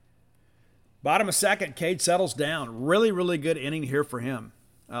 Bottom of second, Cade settles down. Really, really good inning here for him.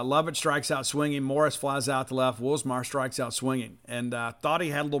 Lovett strikes out swinging. Morris flies out to left. Wilsmar strikes out swinging. And thought he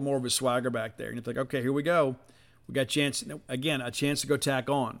had a little more of his swagger back there. And you think, okay, here we go. We got a chance to go tack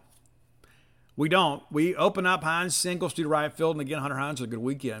on. We don't. We open up. Hines singles to right field. And again, Hunter Hines had a good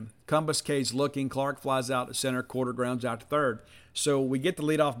weekend. Cumbus Cade's looking. Clark flies out to center. Quarter grounds out to third. So we get the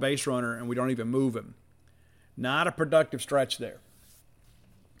leadoff base runner, and we don't even move him. Not a productive stretch there.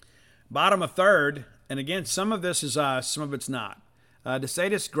 Bottom of third. And again, some of this is some of it's not.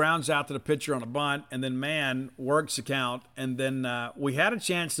 DeSatis grounds out to the pitcher on a bunt, and then Mann works the count, and then we had a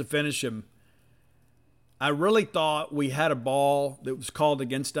chance to finish him. I really thought we had a ball that was called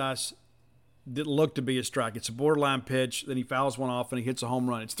against us that looked to be a strike. It's a borderline pitch. Then he fouls one off, and he hits a home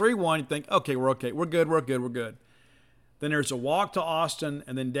run. It's 3-1. You think, okay. We're good. Then there's a walk to Austin,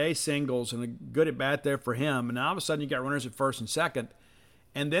 and then Day singles, and a good at bat there for him. And now all of a sudden you got runners at first and second.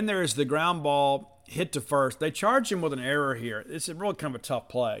 And then there's the ground ball hit to first. They charge him with an error here. It's a really kind of a tough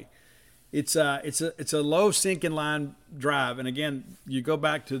play. It's a low sinking line drive. And again, you go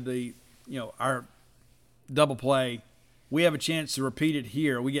back to our double play. We have a chance to repeat it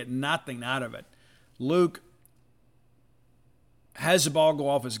here. We get nothing out of it. Luke has the ball go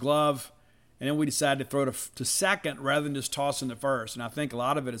off his glove, and then we decide to throw to second rather than just tossing to first. And I think a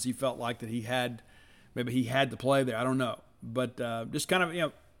lot of it is he felt like that he had the play there. I don't know. But just kind of,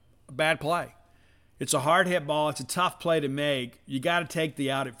 a bad play. It's a hard hit ball. It's a tough play to make. You got to take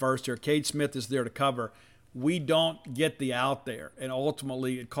the out at first here. Cade Smith is there to cover. We don't get the out there, and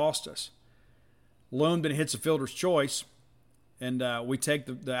ultimately it cost us. Loom then hits a fielder's choice, and we take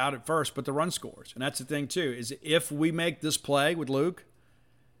the out at first, but the run scores. And that's the thing, too, is if we make this play with Luke,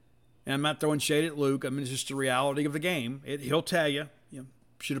 and I'm not throwing shade at Luke, I mean, it's just the reality of the game. He'll tell you,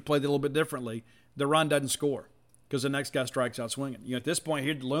 should have played it a little bit differently. The run doesn't score because the next guy strikes out swinging. At this point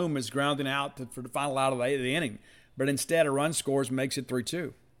here, Loom is grounding out for the final out of the inning, but instead a run scores, makes it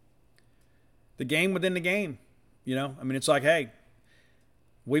 3-2. The game within the game, it's like, hey,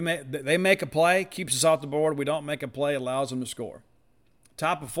 they make a play, keeps us off the board. We don't make a play, allows them to score.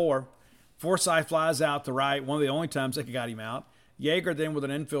 Top of 4, Forsythe flies out to right, one of the only times they got him out. Yeager then with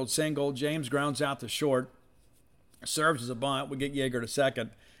an infield single. James grounds out to short, serves as a bunt. We get Yeager to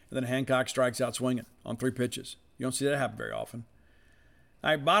second, and then Hancock strikes out swinging on 3 pitches. You don't see that happen very often. All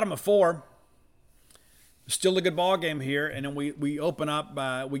right, bottom of 4. Still a good ball game here, and then we open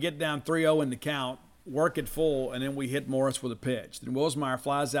up. We get down 3-0 in the count, work it full, and then we hit Morris with a pitch. Then Wilsmeyer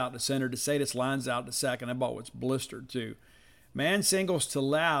flies out to center. DeSatis lines out to second. That ball was blistered too. Man singles to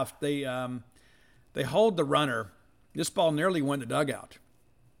left. They hold the runner. This ball nearly went the dugout.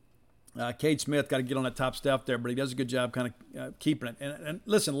 Cade Smith got to get on that top step there, but he does a good job kind of keeping it. And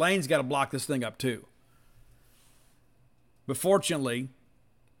listen, Lane's got to block this thing up too. But fortunately,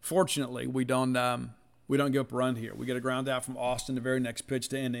 we don't give up a run here. We get a ground out from Austin, the very next pitch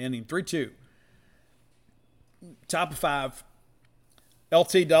to end the inning. 3-2. Top of 5.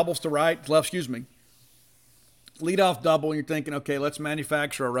 LT doubles to right, left, leadoff double, and you're thinking, okay, let's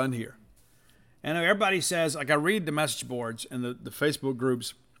manufacture a run here. And everybody says, like I read the message boards and the Facebook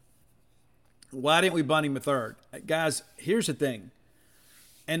groups, why didn't we bunt him a third? Guys, here's the thing.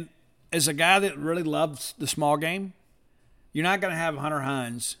 And as a guy that really loves the small game, you're not going to have Hunter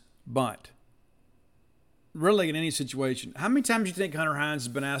Hines bunt. Really, in any situation. How many times do you think Hunter Hines has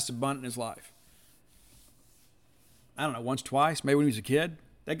been asked to bunt in his life? I don't know, once, twice, maybe when he was a kid.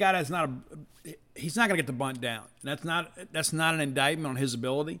 That guy he's not going to get the bunt down. And that's not an indictment on his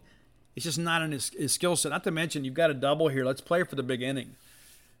ability. It's just not in his skill set. Not to mention, you've got a double here. Let's play for the big inning.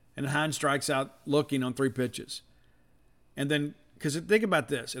 And Hines strikes out looking on 3 pitches. And then, because think about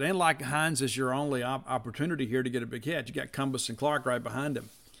this. It ain't like Hines is your only opportunity here to get a big hit. You got Cumbus and Clark right behind him.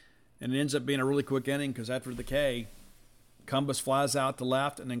 And it ends up being a really quick inning because after the K, Cumbus flies out to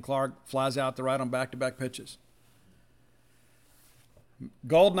left and then Clark flies out to right on back-to-back pitches.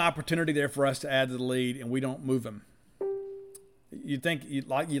 Golden opportunity there for us to add to the lead, and we don't move him. You'd think you'd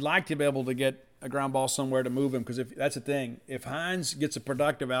like to be able to get a ground ball somewhere to move him because if that's the thing. If Hines gets a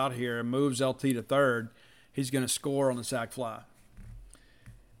productive out here and moves LT to third, he's going to score on the sac fly.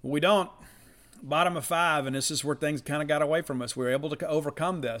 We don't. Bottom of 5, and this is where things kind of got away from us. We were able to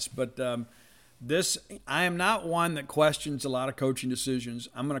overcome this, but I am not one that questions a lot of coaching decisions.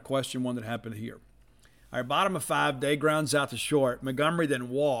 I'm going to question one that happened here. All right, bottom of 5, Day grounds out to short. Montgomery then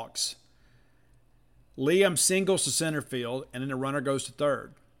walks. Liam singles to center field, and then the runner goes to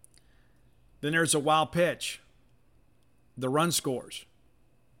third. Then there's a wild pitch. The run scores.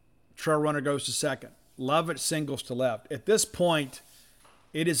 Trail runner goes to second. Lovett singles to left. At this point,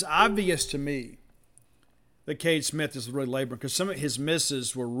 it is obvious to me that Cade Smith is really laboring because some of his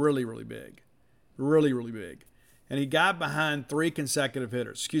misses were really, really big. Really, really big. And he got behind 4 consecutive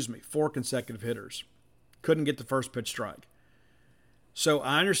hitters. Couldn't get the first pitch strike. So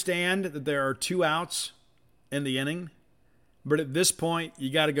I understand that there are 2 outs in the inning, but at this point, you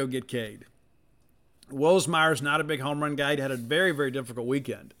got to go get Cade. Wilsmire's not a big home run guy. He had a very, very difficult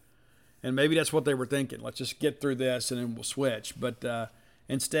weekend. And maybe that's what they were thinking. Let's just get through this and then we'll switch. But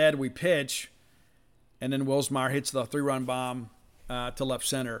instead, we pitch, and then Wilsmire hits the 3-run bomb to left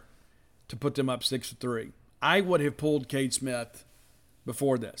center to put them up 6-3. I would have pulled Cade Smith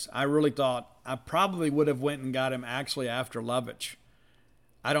before this. I really thought I probably would have went and got him actually after Lovich.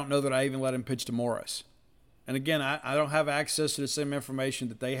 I don't know that I even let him pitch to Morris. And again, I don't have access to the same information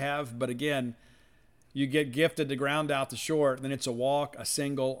that they have. But again, you get gifted the ground out to short, then it's a walk, a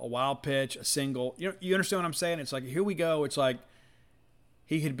single, a wild pitch, a single. You understand what I'm saying? It's like, here we go. It's like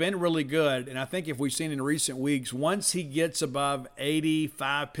he had been really good. And I think if we've seen in recent weeks, once he gets above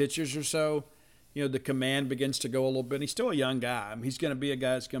 85 pitches or so, the command begins to go a little bit. And he's still a young guy. I mean, he's going to be a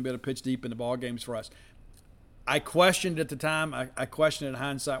guy that's going to be able to pitch deep in the ball games for us. I questioned at the time. I questioned it in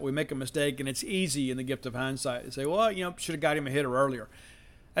hindsight. We make a mistake, and it's easy in the gift of hindsight to say, well, should have got him a hitter earlier.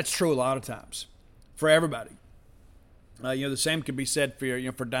 That's true a lot of times for everybody. The same could be said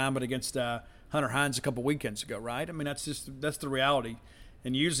for Diamond against Hunter Hines a couple weekends ago, right? I mean, that's the reality.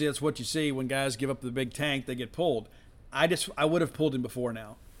 And usually that's what you see when guys give up the big tank, they get pulled. I would have pulled him before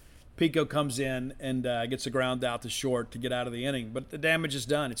now. Pico comes in and gets a ground out to short to get out of the inning. But the damage is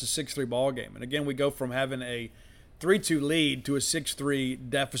done. It's a 6-3 ball game. And again, we go from having a 3-2 lead to a 6-3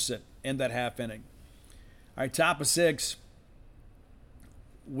 deficit in that half inning. All right, top of 6,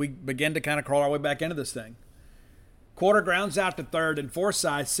 we begin to kind of crawl our way back into this thing. Quarter grounds out to third, and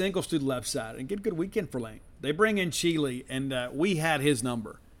Forsythe singles to the left side. And get a good weekend for Lane. They bring in Chile, and we had his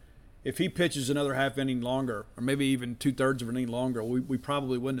number. If he pitches another half inning longer, or maybe even 2/3 of an inning longer, we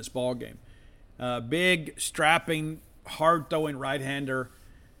probably win this ball game. Big, strapping, hard-throwing right-hander.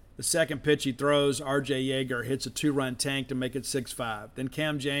 The second pitch he throws, R.J. Yeager hits a 2-run tank to make it 6-5. Then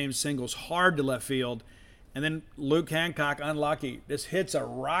Cam James singles hard to left field. And then Luke Hancock, unlucky, just hits a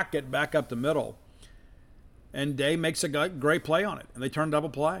rocket back up the middle. And Day makes a great play on it, and they turn double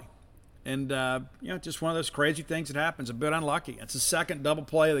play. And, just one of those crazy things that happens, a bit unlucky. It's the second double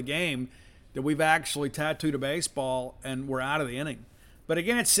play of the game that we've actually tattooed a baseball, and we're out of the inning. But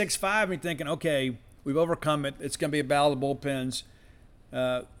again, it's 6-5, and you're thinking, okay, we've overcome it. It's going to be a battle of bullpens.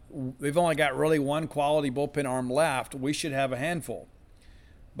 We've only got really one quality bullpen arm left. We should have a handful.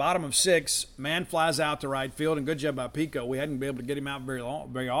 Bottom of 6, man flies out to right field, and good job by Pico. We hadn't been able to get him out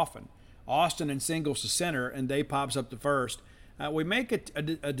very often. Austin and singles to center, and Day pops up to first. We make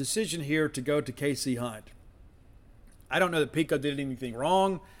a decision here to go to K.C. Hunt. I don't know that Pico did anything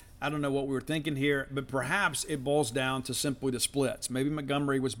wrong. I don't know what we were thinking here, but perhaps it boils down to simply the splits. Maybe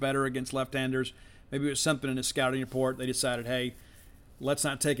Montgomery was better against left-handers. Maybe it was something in the scouting report. They decided, hey, let's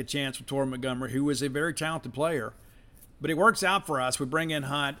not take a chance with Torrey Montgomery, who is a very talented player. But it works out for us. We bring in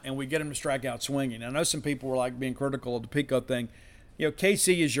Hunt, and we get him to strike out swinging. I know some people were being critical of the Pico thing.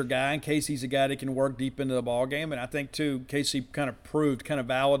 KC is your guy, and KC's a guy that can work deep into the ball game. And I think, too, KC kind of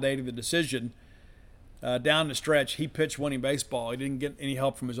validated the decision down the stretch. He pitched winning baseball. He didn't get any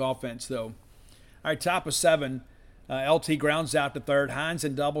help from his offense, though. All right, top of 7, LT grounds out to third. Hines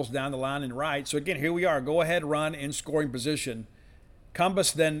and doubles down the line and right. So, again, here we are. Go-ahead run in scoring position.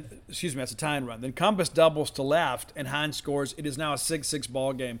 That's a tying run. Then Cumbus doubles to left, and Hines scores. It is now a 6-6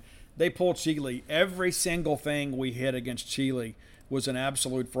 ball game. They pulled Chile. Every single thing we hit against Chile was an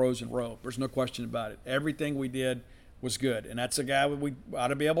absolute frozen rope. There's no question about it. Everything we did was good. And that's a guy we ought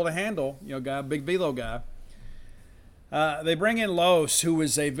to be able to handle, big velo guy. They bring in Los, who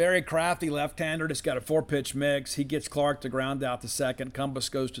is a very crafty left-hander. That's got a 4-pitch mix. He gets Clark to ground out to second.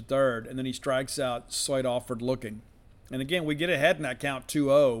 Cumbus goes to third. And then he strikes out Slade Alford looking. And again, we get ahead in that count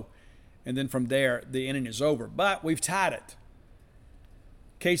 2-0. And then from there, the inning is over. But we've tied it.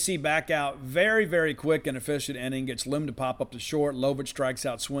 KC back out very, very quick and efficient inning. Gets Lim to pop up to short. Lovich strikes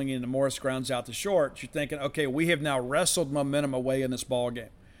out swinging, and Morris grounds out to short. You're thinking, okay, we have now wrestled momentum away in this ball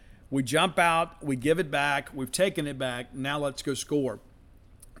game. We jump out, we give it back, we've taken it back, now let's go score.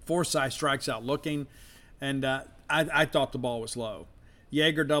 Forsythe strikes out looking, and I thought the ball was low.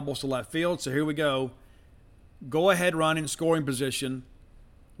 Yeager doubles to left field, so here we go. Go ahead run in scoring position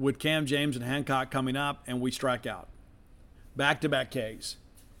with Cam James and Hancock coming up, and we strike out. Back-to-back Ks.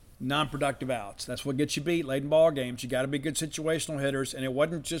 Non-productive outs. That's what gets you beat late in ball games. You got to be good situational hitters, and it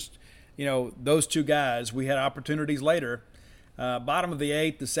wasn't just, those two guys. We had opportunities later. Bottom of the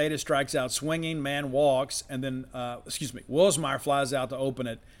eighth, the Sada strikes out swinging, man walks, and then, Wilsmeyer flies out to open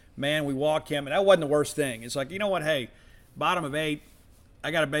it. Man, we walk him, and that wasn't the worst thing. It's like, you know what, hey, bottom of eight,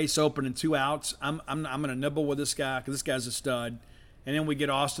 I got a base open and 2 outs. I'm going to nibble with this guy because this guy's a stud. And then we get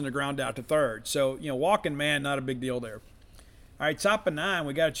Austin to ground out to third. So, walking man, not a big deal there. All right, top of 9,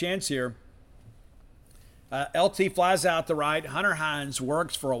 we got a chance here. LT flies out the right. Hunter Hines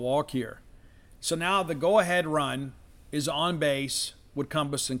works for a walk here. So now the go-ahead run is on base with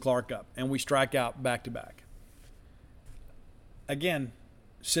Cumbus and Clark up, and we strike out back-to-back. Again,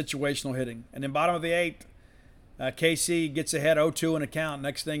 situational hitting. And then bottom of the eighth, KC gets ahead 0-2 in a count.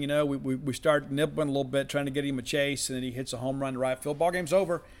 Next thing you know, we start nibbling a little bit, trying to get him a chase, and then he hits a home run to right field. Ball game's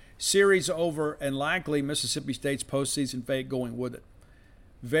over, series over, and likely Mississippi State's postseason fate going with it.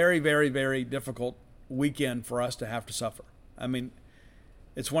 Very, very, very difficult weekend for us to have to suffer. I mean,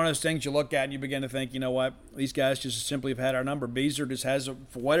 it's one of those things you look at and you begin to think, you know what, these guys just simply have had our number. Beazer just has,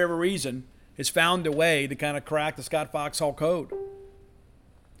 for whatever reason, has found a way to kind of crack the Scott Foxhall code.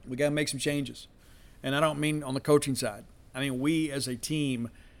 We got to make some changes. And I don't mean on the coaching side. I mean, we as a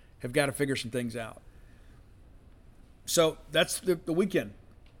team have got to figure some things out. So that's the weekend.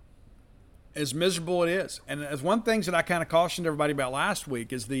 As miserable it is. And as one thing that I kind of cautioned everybody about last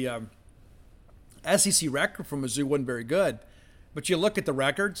week is the SEC record from Mizzou wasn't very good. But you look at the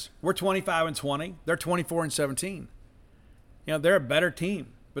records, we're 25-20. They're 24-17. They're a better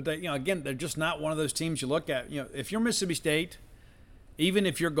team. But they, again, they're just not one of those teams you look at. If you're Mississippi State, even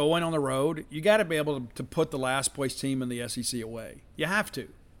if you're going on the road, you got to be able to put the last place team in the SEC away. You have to.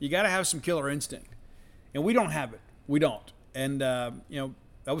 You got to have some killer instinct. And we don't have it. We don't. And,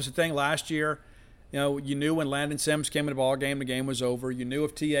 that was the thing last year. You knew when Landon Sims came in the ball game, the game was over. You knew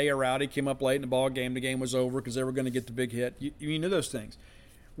if TA or Rowdy came up late in the ball game, the game was over because they were going to get the big hit. You knew those things.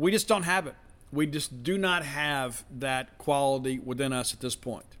 We just don't have it. We just do not have that quality within us at this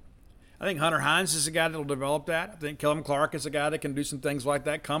point. I think Hunter Hines is a guy that will develop that. I think Kellen Clark is a guy that can do some things like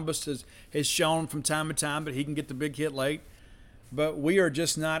that. Cumbus has shown from time to time that he can get the big hit late. But we are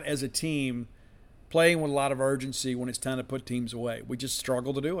just not, as a team, playing with a lot of urgency when it's time to put teams away. We just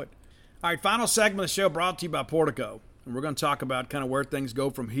struggle to do it. All right, final segment of the show brought to you by Portico. And we're going to talk about kind of where things go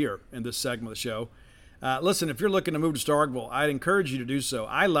from here in this segment of the show. Listen, if you're looking to move to Starkville, I'd encourage you to do so.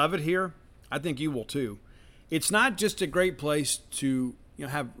 I love it here. I think you will too. It's not just a great place to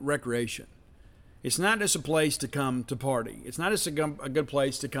have recreation. It's not just a place to come to party. It's not just a good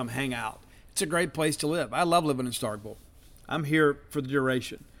place to come hang out. It's a great place to live. I love living in Starkville. I'm here for the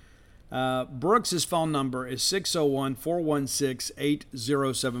duration. Brooks' phone number is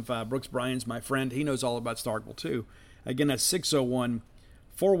 601-416-8075. Brooks Bryan's my friend. He knows all about Starkville too. Again, that's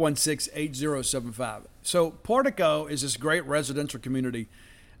 601-416-8075. So Portico is this great residential community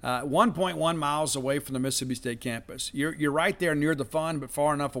 1.1 miles away from the Mississippi State campus. You're right there near the fun, but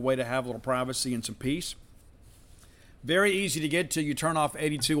far enough away to have a little privacy and some peace. Very easy to get to. You turn off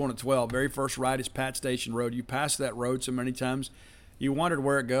 82 on a 12. Very first right is Pat Station Road. You pass that road so many times, you wondered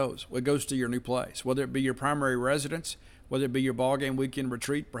where it goes. Well, it goes to your new place, whether it be your primary residence, whether it be your ball game weekend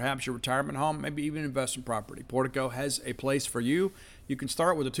retreat, perhaps your retirement home, maybe even investment property. Portico has a place for you. You can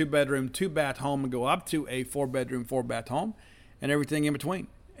start with a 2-bedroom, 2-bath home and go up to a 4-bedroom, 4-bath home and everything in between.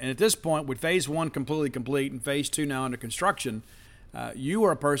 And at this point, with Phase 1 completely complete and Phase 2 now under construction, you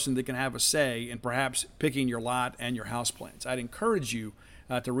are a person that can have a say in perhaps picking your lot and your house plans. I'd encourage you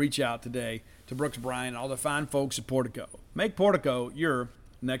to reach out today to Brooks Bryan and all the fine folks at Portico. Make Portico your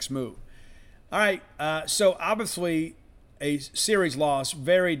next move. All right, so obviously a series loss,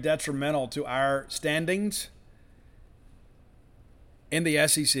 very detrimental to our standings in the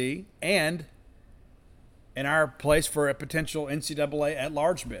SEC and in our place for a potential NCAA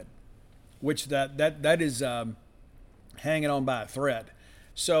at-large bid, which that is hanging on by a thread.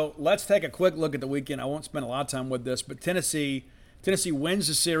 So let's take a quick look at the weekend. I won't spend a lot of time with this, but Tennessee wins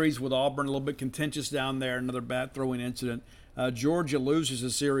the series with Auburn, a little bit contentious down there, another bat throwing incident. Georgia loses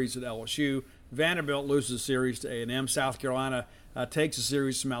the series at LSU. Vanderbilt loses the series to A&M. South Carolina takes a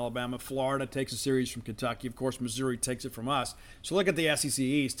series from Alabama. Florida takes a series from Kentucky. Of course, Missouri takes it from us. So look at the SEC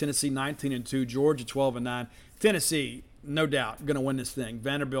East. Tennessee 19-2, Georgia 12-9. Tennessee, no doubt, going to win this thing.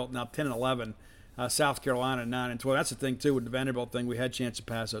 Vanderbilt now 10-11. South Carolina 9-12. That's the thing too with the Vanderbilt thing. We had a chance to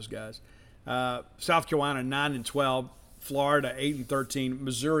pass those guys. South Carolina 9-12, Florida 8-13,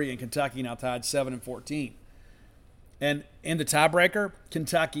 Missouri and Kentucky now tied 7-14. And in the tiebreaker,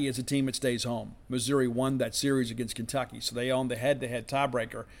 Kentucky is a team that stays home. Missouri won that series against Kentucky, so they own the head-to-head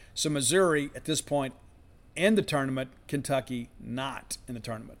tiebreaker. So Missouri at this point in the tournament, Kentucky not in the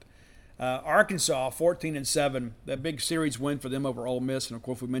tournament. Arkansas 14-7, that big series win for them over Ole Miss, and of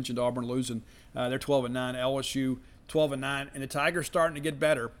course we mentioned Auburn losing. They're 12-9, LSU 12-9, and the Tigers starting to get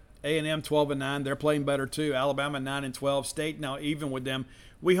better. A&M 12-9, they're playing better too. Alabama 9-12, State now even with them.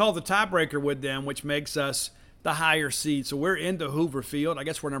 We hold the tiebreaker with them, which makes us the higher seed. So we're into Hoover Field. I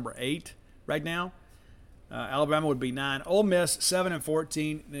guess we're number 8 right now. Alabama would be 9. Ole Miss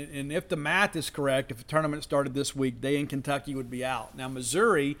 7-14. And if the math is correct, if the tournament started this week, they and Kentucky would be out. Now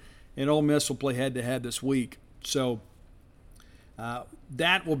Missouri and Ole Miss will play head-to-head this week. So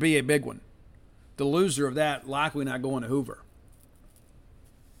that will be a big one. The loser of that likely not going to Hoover,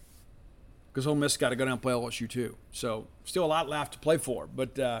 because Ole Miss got to go down and play LSU too. So still a lot left to play for.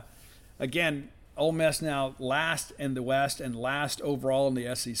 But again, Ole Miss now last in the West and last overall in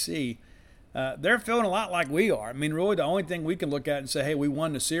the SEC. They're feeling a lot like we are. I mean, really the only thing we can look at and say, hey, we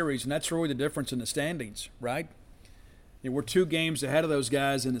won the series, and that's really the difference in the standings, right? We're 2 games ahead of those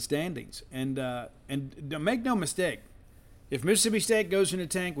guys in the standings. And make no mistake, if Mississippi State goes in the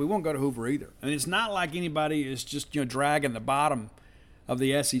tank, we won't go to Hoover either. I mean, it's not like anybody is just dragging the bottom of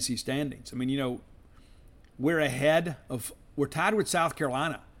the SEC standings. I mean, we're tied with South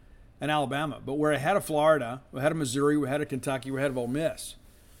Carolina and Alabama, but we're ahead of Florida, we're ahead of Missouri, we're ahead of Kentucky, we're ahead of Ole Miss.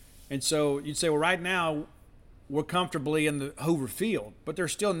 And so you'd say, well, right now we're comfortably in the Hoover Field, but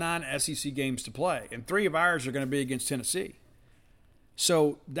there's still 9 SEC games to play, and 3 of ours are going to be against Tennessee.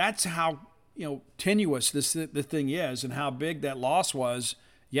 So that's how tenuous the thing is, and how big that loss was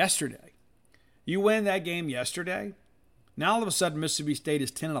yesterday. You win that game yesterday, now all of a sudden Mississippi State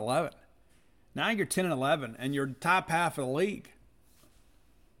is 10-11. Now you're 10-11, and you're top half of the league.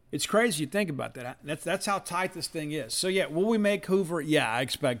 It's crazy you think about that. That's how tight this thing is. So, yeah, will we make Hoover? Yeah, I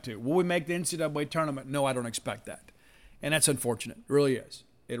expect to. Will we make the NCAA tournament? No, I don't expect that. And that's unfortunate. It really is.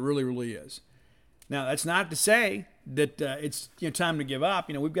 It really, really is. Now, that's not to say that it's time to give up.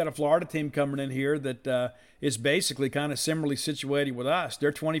 We've got a Florida team coming in here that is basically kind of similarly situated with us.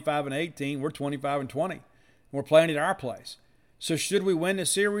 They're 25-18. We're 25-20. We're playing at our place. So should we win the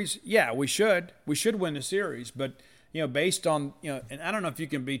series? Yeah, we should. We should win the series. But based on, and I don't know if you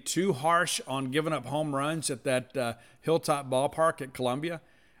can be too harsh on giving up home runs at that Hilltop ballpark at Columbia.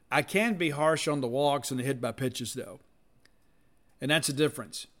 I can be harsh on the walks and the hit by pitches, though. And that's the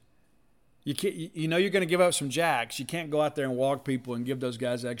difference. You can't, you're going to give up some jacks. You can't go out there and walk people and give those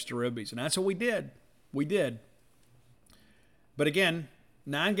guys extra ribbies. And that's what we did. We did. But again,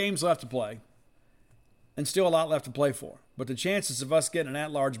 9 games left to play and still a lot left to play for. But the chances of us getting an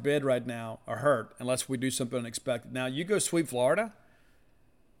at-large bid right now are hurt unless we do something unexpected. Now, you go sweep Florida,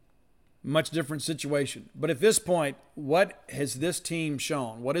 much different situation. But at this point, what has this team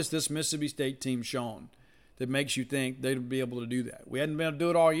shown? What has this Mississippi State team shown that makes you think they'd be able to do that? We hadn't been able to do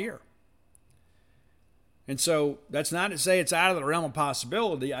it all year. And so that's not to say it's out of the realm of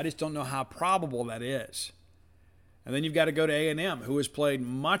possibility. I just don't know how probable that is. And then you've got to go to A&M, who has played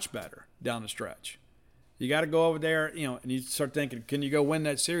much better down the stretch. You got to go over there, and you start thinking, can you go win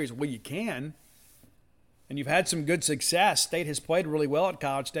that series? Well, you can. And you've had some good success. State has played really well at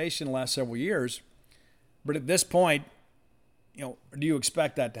College Station the last several years. But at this point, do you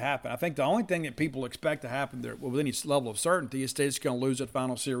expect that to happen? I think the only thing that people expect to happen there with any level of certainty is State's going to lose that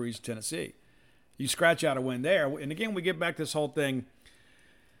final series to Tennessee. You scratch out a win there. And again, we get back to this whole thing.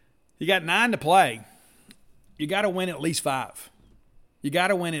 You got 9 to play. You got to win at least 5. You got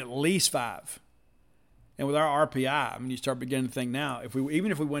to win at least 5. And with our RPI, you start beginning to think now,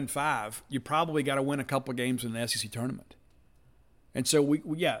 even if we win 5, you probably got to win a couple of games in the SEC tournament. And so,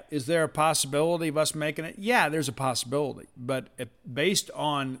 is there a possibility of us making it? Yeah, there's a possibility. But based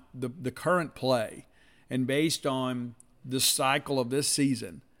on the current play and based on the cycle of this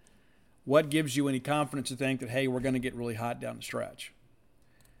season, what gives you any confidence to think that, hey, we're going to get really hot down the stretch?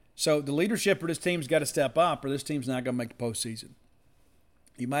 So the leadership of this team's got to step up, or this team's not going to make the postseason.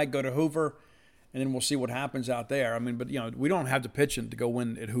 You might go to Hoover, and then we'll see what happens out there. But we don't have the pitching to go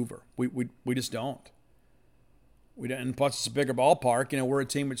win at Hoover. We just don't. We don't. And plus, it's a bigger ballpark. We're a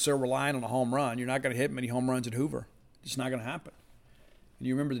team that's so reliant on a home run. You're not going to hit many home runs at Hoover. It's not going to happen. And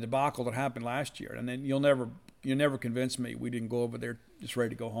you remember the debacle that happened last year, and then you'll never convince me we didn't go over there just ready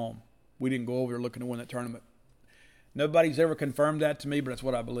to go home. We didn't go over there looking to win that tournament. Nobody's ever confirmed that to me, but that's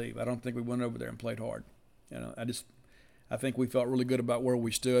what I believe. I don't think we went over there and played hard. I think we felt really good about where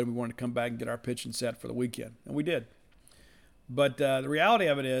we stood. We wanted to come back and get our pitching set for the weekend, and we did. But the reality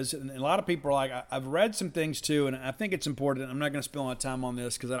of it is, and a lot of people are like, I've read some things too, and I think it's important. I'm not going to spend a lot of time on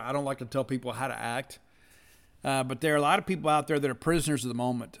this because I don't like to tell people how to act. But there are a lot of people out there that are prisoners of the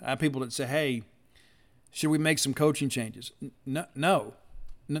moment. I have people that say, hey, should we make some coaching changes? No,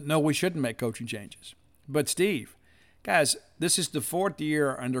 we shouldn't make coaching changes. But Steve, guys, this is the 4th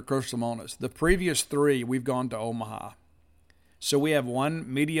year under Coach Lemonis. The previous 3, we've gone to Omaha. So we have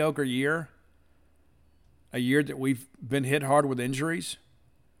one mediocre year, a year that we've been hit hard with injuries,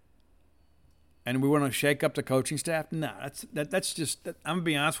 and we want to shake up the coaching staff? No, that's just, I'm going to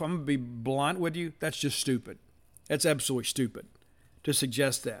be honest, I'm going to be blunt with you, that's just stupid. That's absolutely stupid to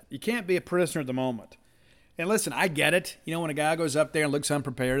suggest that. You can't be a prisoner at the moment. And listen, I get it. You know, when a guy goes up there and looks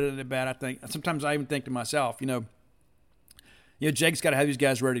unprepared and bad, sometimes I even think to myself, Jake's got to have these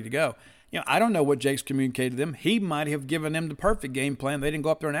guys ready to go. I don't know what Jake's communicated to them. He might have given them the perfect game plan. They didn't go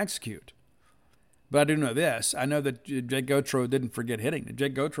up there and execute. But I do know this. I know that Jake Gautreaux didn't forget hitting.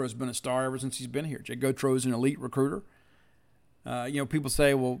 Jake Gautreaux has been a star ever since he's been here. Jake Gautreaux is an elite recruiter. People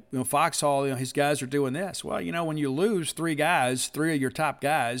say, well, Foxhall, his guys are doing this. Well, when you lose 3 guys, 3 of your top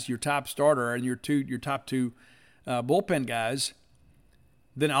guys, your top starter and your top 2 bullpen guys,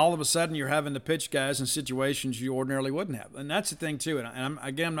 then all of a sudden you're having to pitch guys in situations you ordinarily wouldn't have. And that's the thing, too. And I'm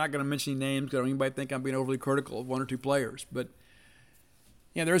not going to mention any names because I don't want anybody to think I'm being overly critical of 1 or 2 players. But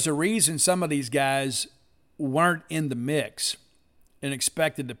there's a reason some of these guys weren't in the mix and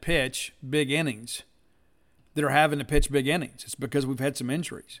expected to pitch big innings that are having to pitch big innings. It's because we've had some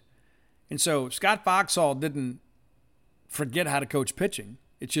injuries. And so Scott Foxhall didn't forget how to coach pitching.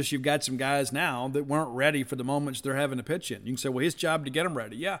 It's just you've got some guys now that weren't ready for the moments they're having to pitch in. You can say, well, his job to get them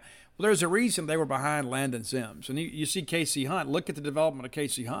ready. Yeah, well, there's a reason they were behind Landon Sims. And you see Casey Hunt. Look at the development of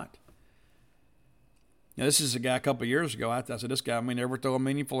Casey Hunt. This is a guy a couple of years ago. I said, this guy may never throw a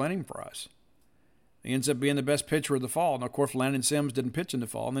meaningful inning for us. He ends up being the best pitcher of the fall. And, of course, Landon Sims didn't pitch in the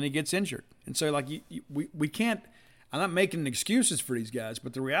fall, and then he gets injured. And so, we can't – I'm not making excuses for these guys,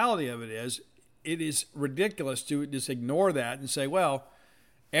 but the reality of it is ridiculous to just ignore that and say, well,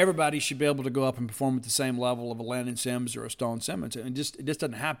 everybody should be able to go up and perform at the same level of a Landon Sims or a Stone Simmons. And it just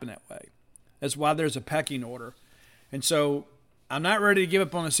doesn't happen that way. That's why there's a pecking order. And so – I'm not ready to give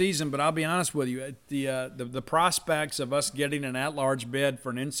up on the season, but I'll be honest with you. The prospects of us getting an at-large bid for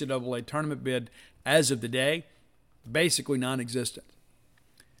an NCAA tournament bid as of today, basically non-existent.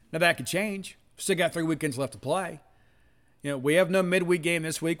 Now, that could change. Still got 3 weekends left to play. We have no midweek game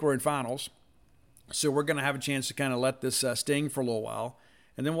this week. We're in finals. So we're going to have a chance to kind of let this sting for a little while.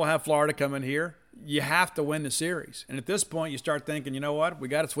 And then we'll have Florida come in here. You have to win the series. And at this point, you start thinking, you know what? We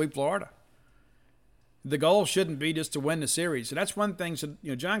got to sweep Florida. The goal shouldn't be just to win the series. And that's one thing,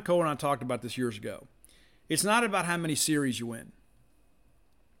 John Cole and I talked about this years ago. It's not about how many series you win.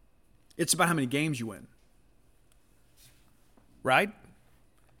 It's about how many games you win. Right?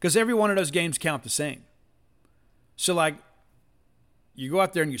 Because every one of those games count the same. So, you go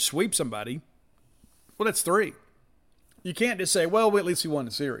out there and you sweep somebody, well, that's 3. You can't just say, well, at least we won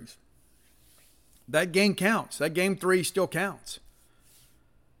the series. That game counts. That game 3 still counts.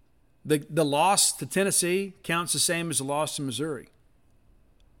 The loss to Tennessee counts the same as the loss to Missouri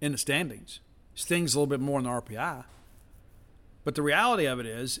in the standings. Stings a little bit more in the RPI. But the reality of it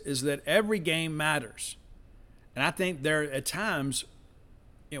is that every game matters. And I think there at times,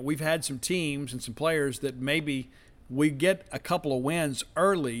 we've had some teams and some players that maybe we get a couple of wins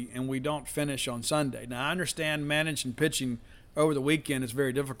early and we don't finish on Sunday. Now, I understand managing pitching over the weekend is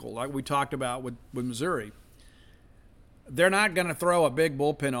very difficult, like we talked about with Missouri. They're not going to throw a big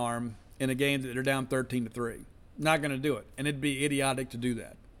bullpen arm in a game that they're down 13-3. Not going to do it. And it'd be idiotic to do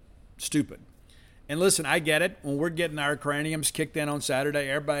that. Stupid. And listen, I get it. When we're getting our craniums kicked in on Saturday,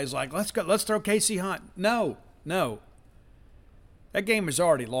 everybody's like, let's go, let's throw Casey Hunt. No. That game is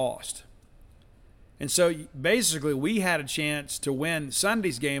already lost. And so basically we had a chance to win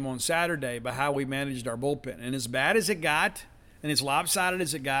Sunday's game on Saturday by how we managed our bullpen. And as bad as it got, and as lopsided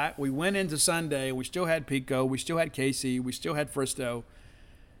as it got, we went into Sunday. We still had Pico. We still had Casey. We still had Fristow.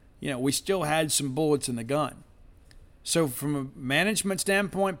 We still had some bullets in the gun. So from a management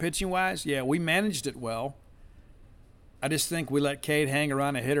standpoint, pitching-wise, yeah, we managed it well. I just think we let Cade hang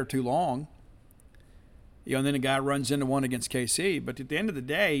around a hitter too long. And then the guy runs into one against KC. But at the end of the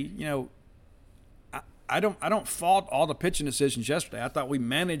day, I don't fault all the pitching decisions yesterday. I thought we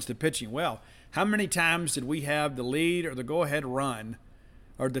managed the pitching well. How many times did we have the lead or the go-ahead run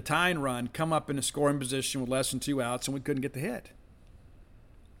or the tying run come up in a scoring position with less than 2 outs and we couldn't get the hit?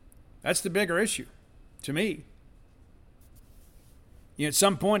 That's the bigger issue to me. At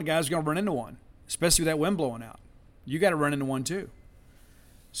some point, the guy's going to run into one, especially with that wind blowing out. you got to run into one too.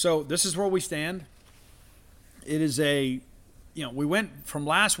 So this is where we stand. It is we went from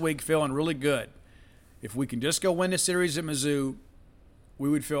last week feeling really good. If we can just go win the series at Mizzou, we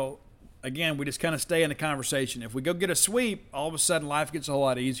would feel, again, we just kind of stay in the conversation. If we go get a sweep, all of a sudden life gets a whole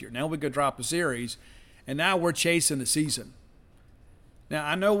lot easier. Now we go drop a series, and now we're chasing the season. Now,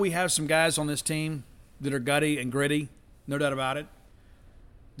 I know we have some guys on this team that are gutty and gritty, no doubt about it.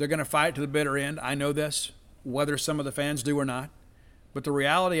 They're going to fight to the bitter end. I know this, whether some of the fans do or not. But the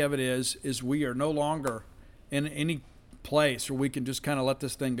reality of it is we are no longer in any place where we can just kind of let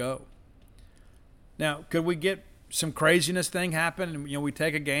this thing go. Now, could we get some craziness thing happen and we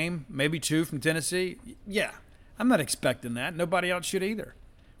take a game, maybe 2 from Tennessee? Yeah, I'm not expecting that. Nobody else should either.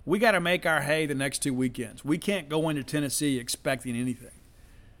 We got to make our hay the next 2 weekends. We can't go into Tennessee expecting anything.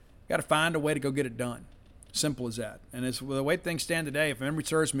 Got to find a way to go get it done. Simple as that. And it's the way things stand today. If memory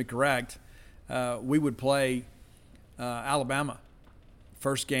serves me correct, we would play Alabama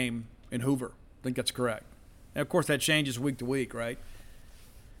first game in Hoover. I think that's correct. And of course, that changes week to week, right?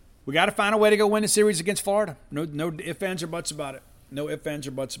 We got to find a way to go win the series against Florida. No ifs, ands, or buts about it. No ifs, ands,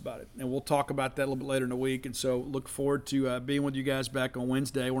 or buts about it. And we'll talk about that a little bit later in the week. And so look forward to being with you guys back on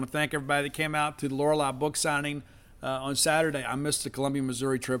Wednesday. I want to thank everybody that came out to the Lorelei book signing on Saturday. I missed the Columbia,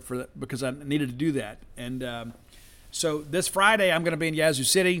 Missouri trip because I needed to do that. And so this Friday, I'm going to be in Yazoo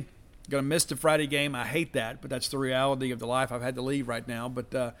City. Going to miss the Friday game. I hate that, but that's the reality of the life. I've had to leave right now.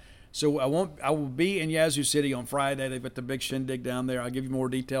 But so I will be in Yazoo City on Friday. They've got the big shindig down there. I'll give you more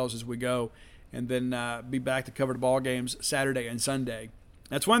details as we go. And then be back to cover the ball games Saturday and Sunday.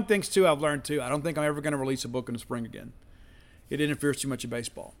 That's one thing, too, I've learned, too. I don't think I'm ever going to release a book in the spring again. It interferes too much in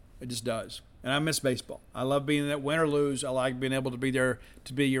baseball. It just does. And I miss baseball. I love being that win or lose. I like being able to be there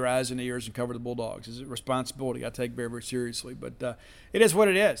to be your eyes and ears and cover the Bulldogs. It's a responsibility I take very, very seriously. But it is what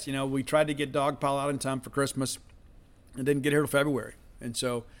it is. We tried to get Dogpile out in time for Christmas and didn't get here till February. And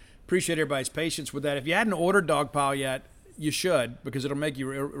so appreciate everybody's patience with that. If you hadn't ordered Dogpile yet, you should, because it'll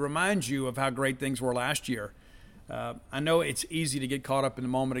remind you of how great things were last year. I know it's easy to get caught up in the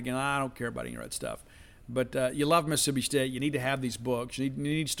moment again. I don't care about any of that stuff. But you love Mississippi State. You need to have these books. You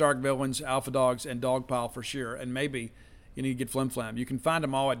need Stark Villains, Alpha Dogs, and Dogpile for sure. And maybe you need to get Flim Flam. You can find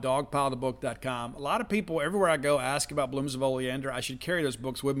them all at dogpilethebook.com. A lot of people, everywhere I go, ask about Blooms of Oleander. I should carry those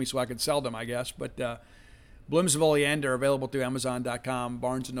books with me so I can sell them, I guess. But Blooms of Oleander are available through Amazon.com,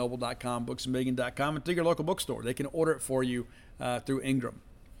 BarnesandNoble.com, BooksAndMillion.com, and through your local bookstore. They can order it for you through Ingram.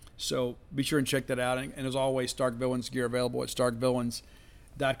 So be sure and check that out. And as always, Stark Villains gear available at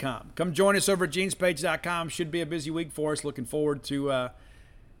StarkVillains.com. Come join us over at JeansPage.com. Should be a busy week for us. Looking forward to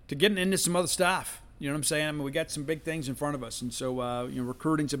getting into some other stuff. You know what I'm saying? I mean, we got some big things in front of us. And so,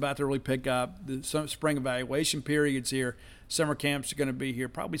 recruiting's about to really pick up. The spring evaluation period's here. Summer camps are going to be here.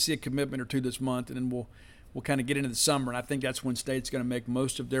 Probably see a commitment or 2 this month, and then we'll kind of get into the summer. And I think that's when State's going to make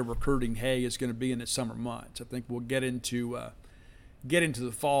most of their recruiting hay is going to be in the summer months. I think we'll get into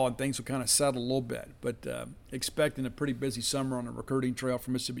the fall and things will kind of settle a little bit. But expecting a pretty busy summer on the recruiting trail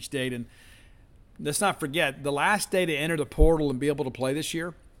for Mississippi State. And let's not forget, the last day to enter the portal and be able to play this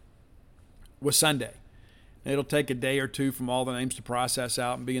year was Sunday. It'll take a day or 2 from all the names to process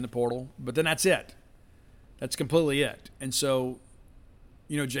out and be in the portal. But then that's it. That's completely it. And so,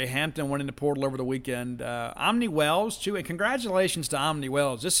 Jay Hampton went in the portal over the weekend. Omni Wells, too. And congratulations to Omni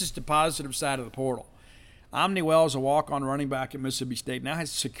Wells. This is the positive side of the portal. Omni Wells, a walk-on running back at Mississippi State, now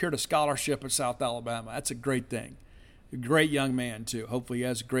has secured a scholarship at South Alabama. That's a great thing. A great young man, too. Hopefully he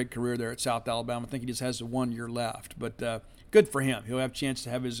has a great career there at South Alabama. I think he just has 1 year left. But good for him. He'll have a chance to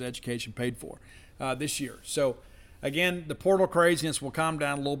have his education paid for this year. So, again, the portal craziness will calm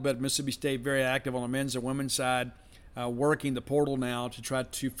down a little bit. Mississippi State very active on the men's and women's side, working the portal now to try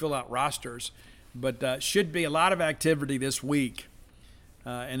to fill out rosters. But should be a lot of activity this week.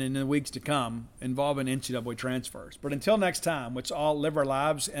 And in the weeks to come involving NCAA transfers. But until next time, let's all live our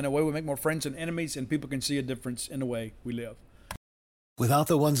lives in a way we make more friends and enemies, and people can see a difference in the way we live. Without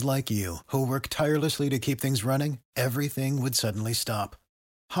the ones like you, who work tirelessly to keep things running, everything would suddenly stop.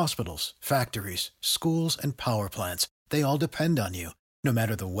 Hospitals, factories, schools, and power plants, they all depend on you. No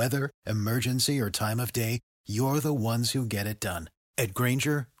matter the weather, emergency, or time of day, you're the ones who get it done. At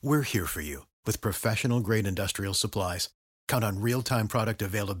Grainger, we're here for you with professional-grade industrial supplies. Count on real-time product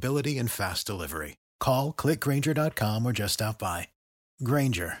availability and fast delivery. Call, click Grainger.com, or just stop by.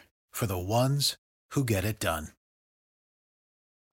 Grainger, for the ones who get it done.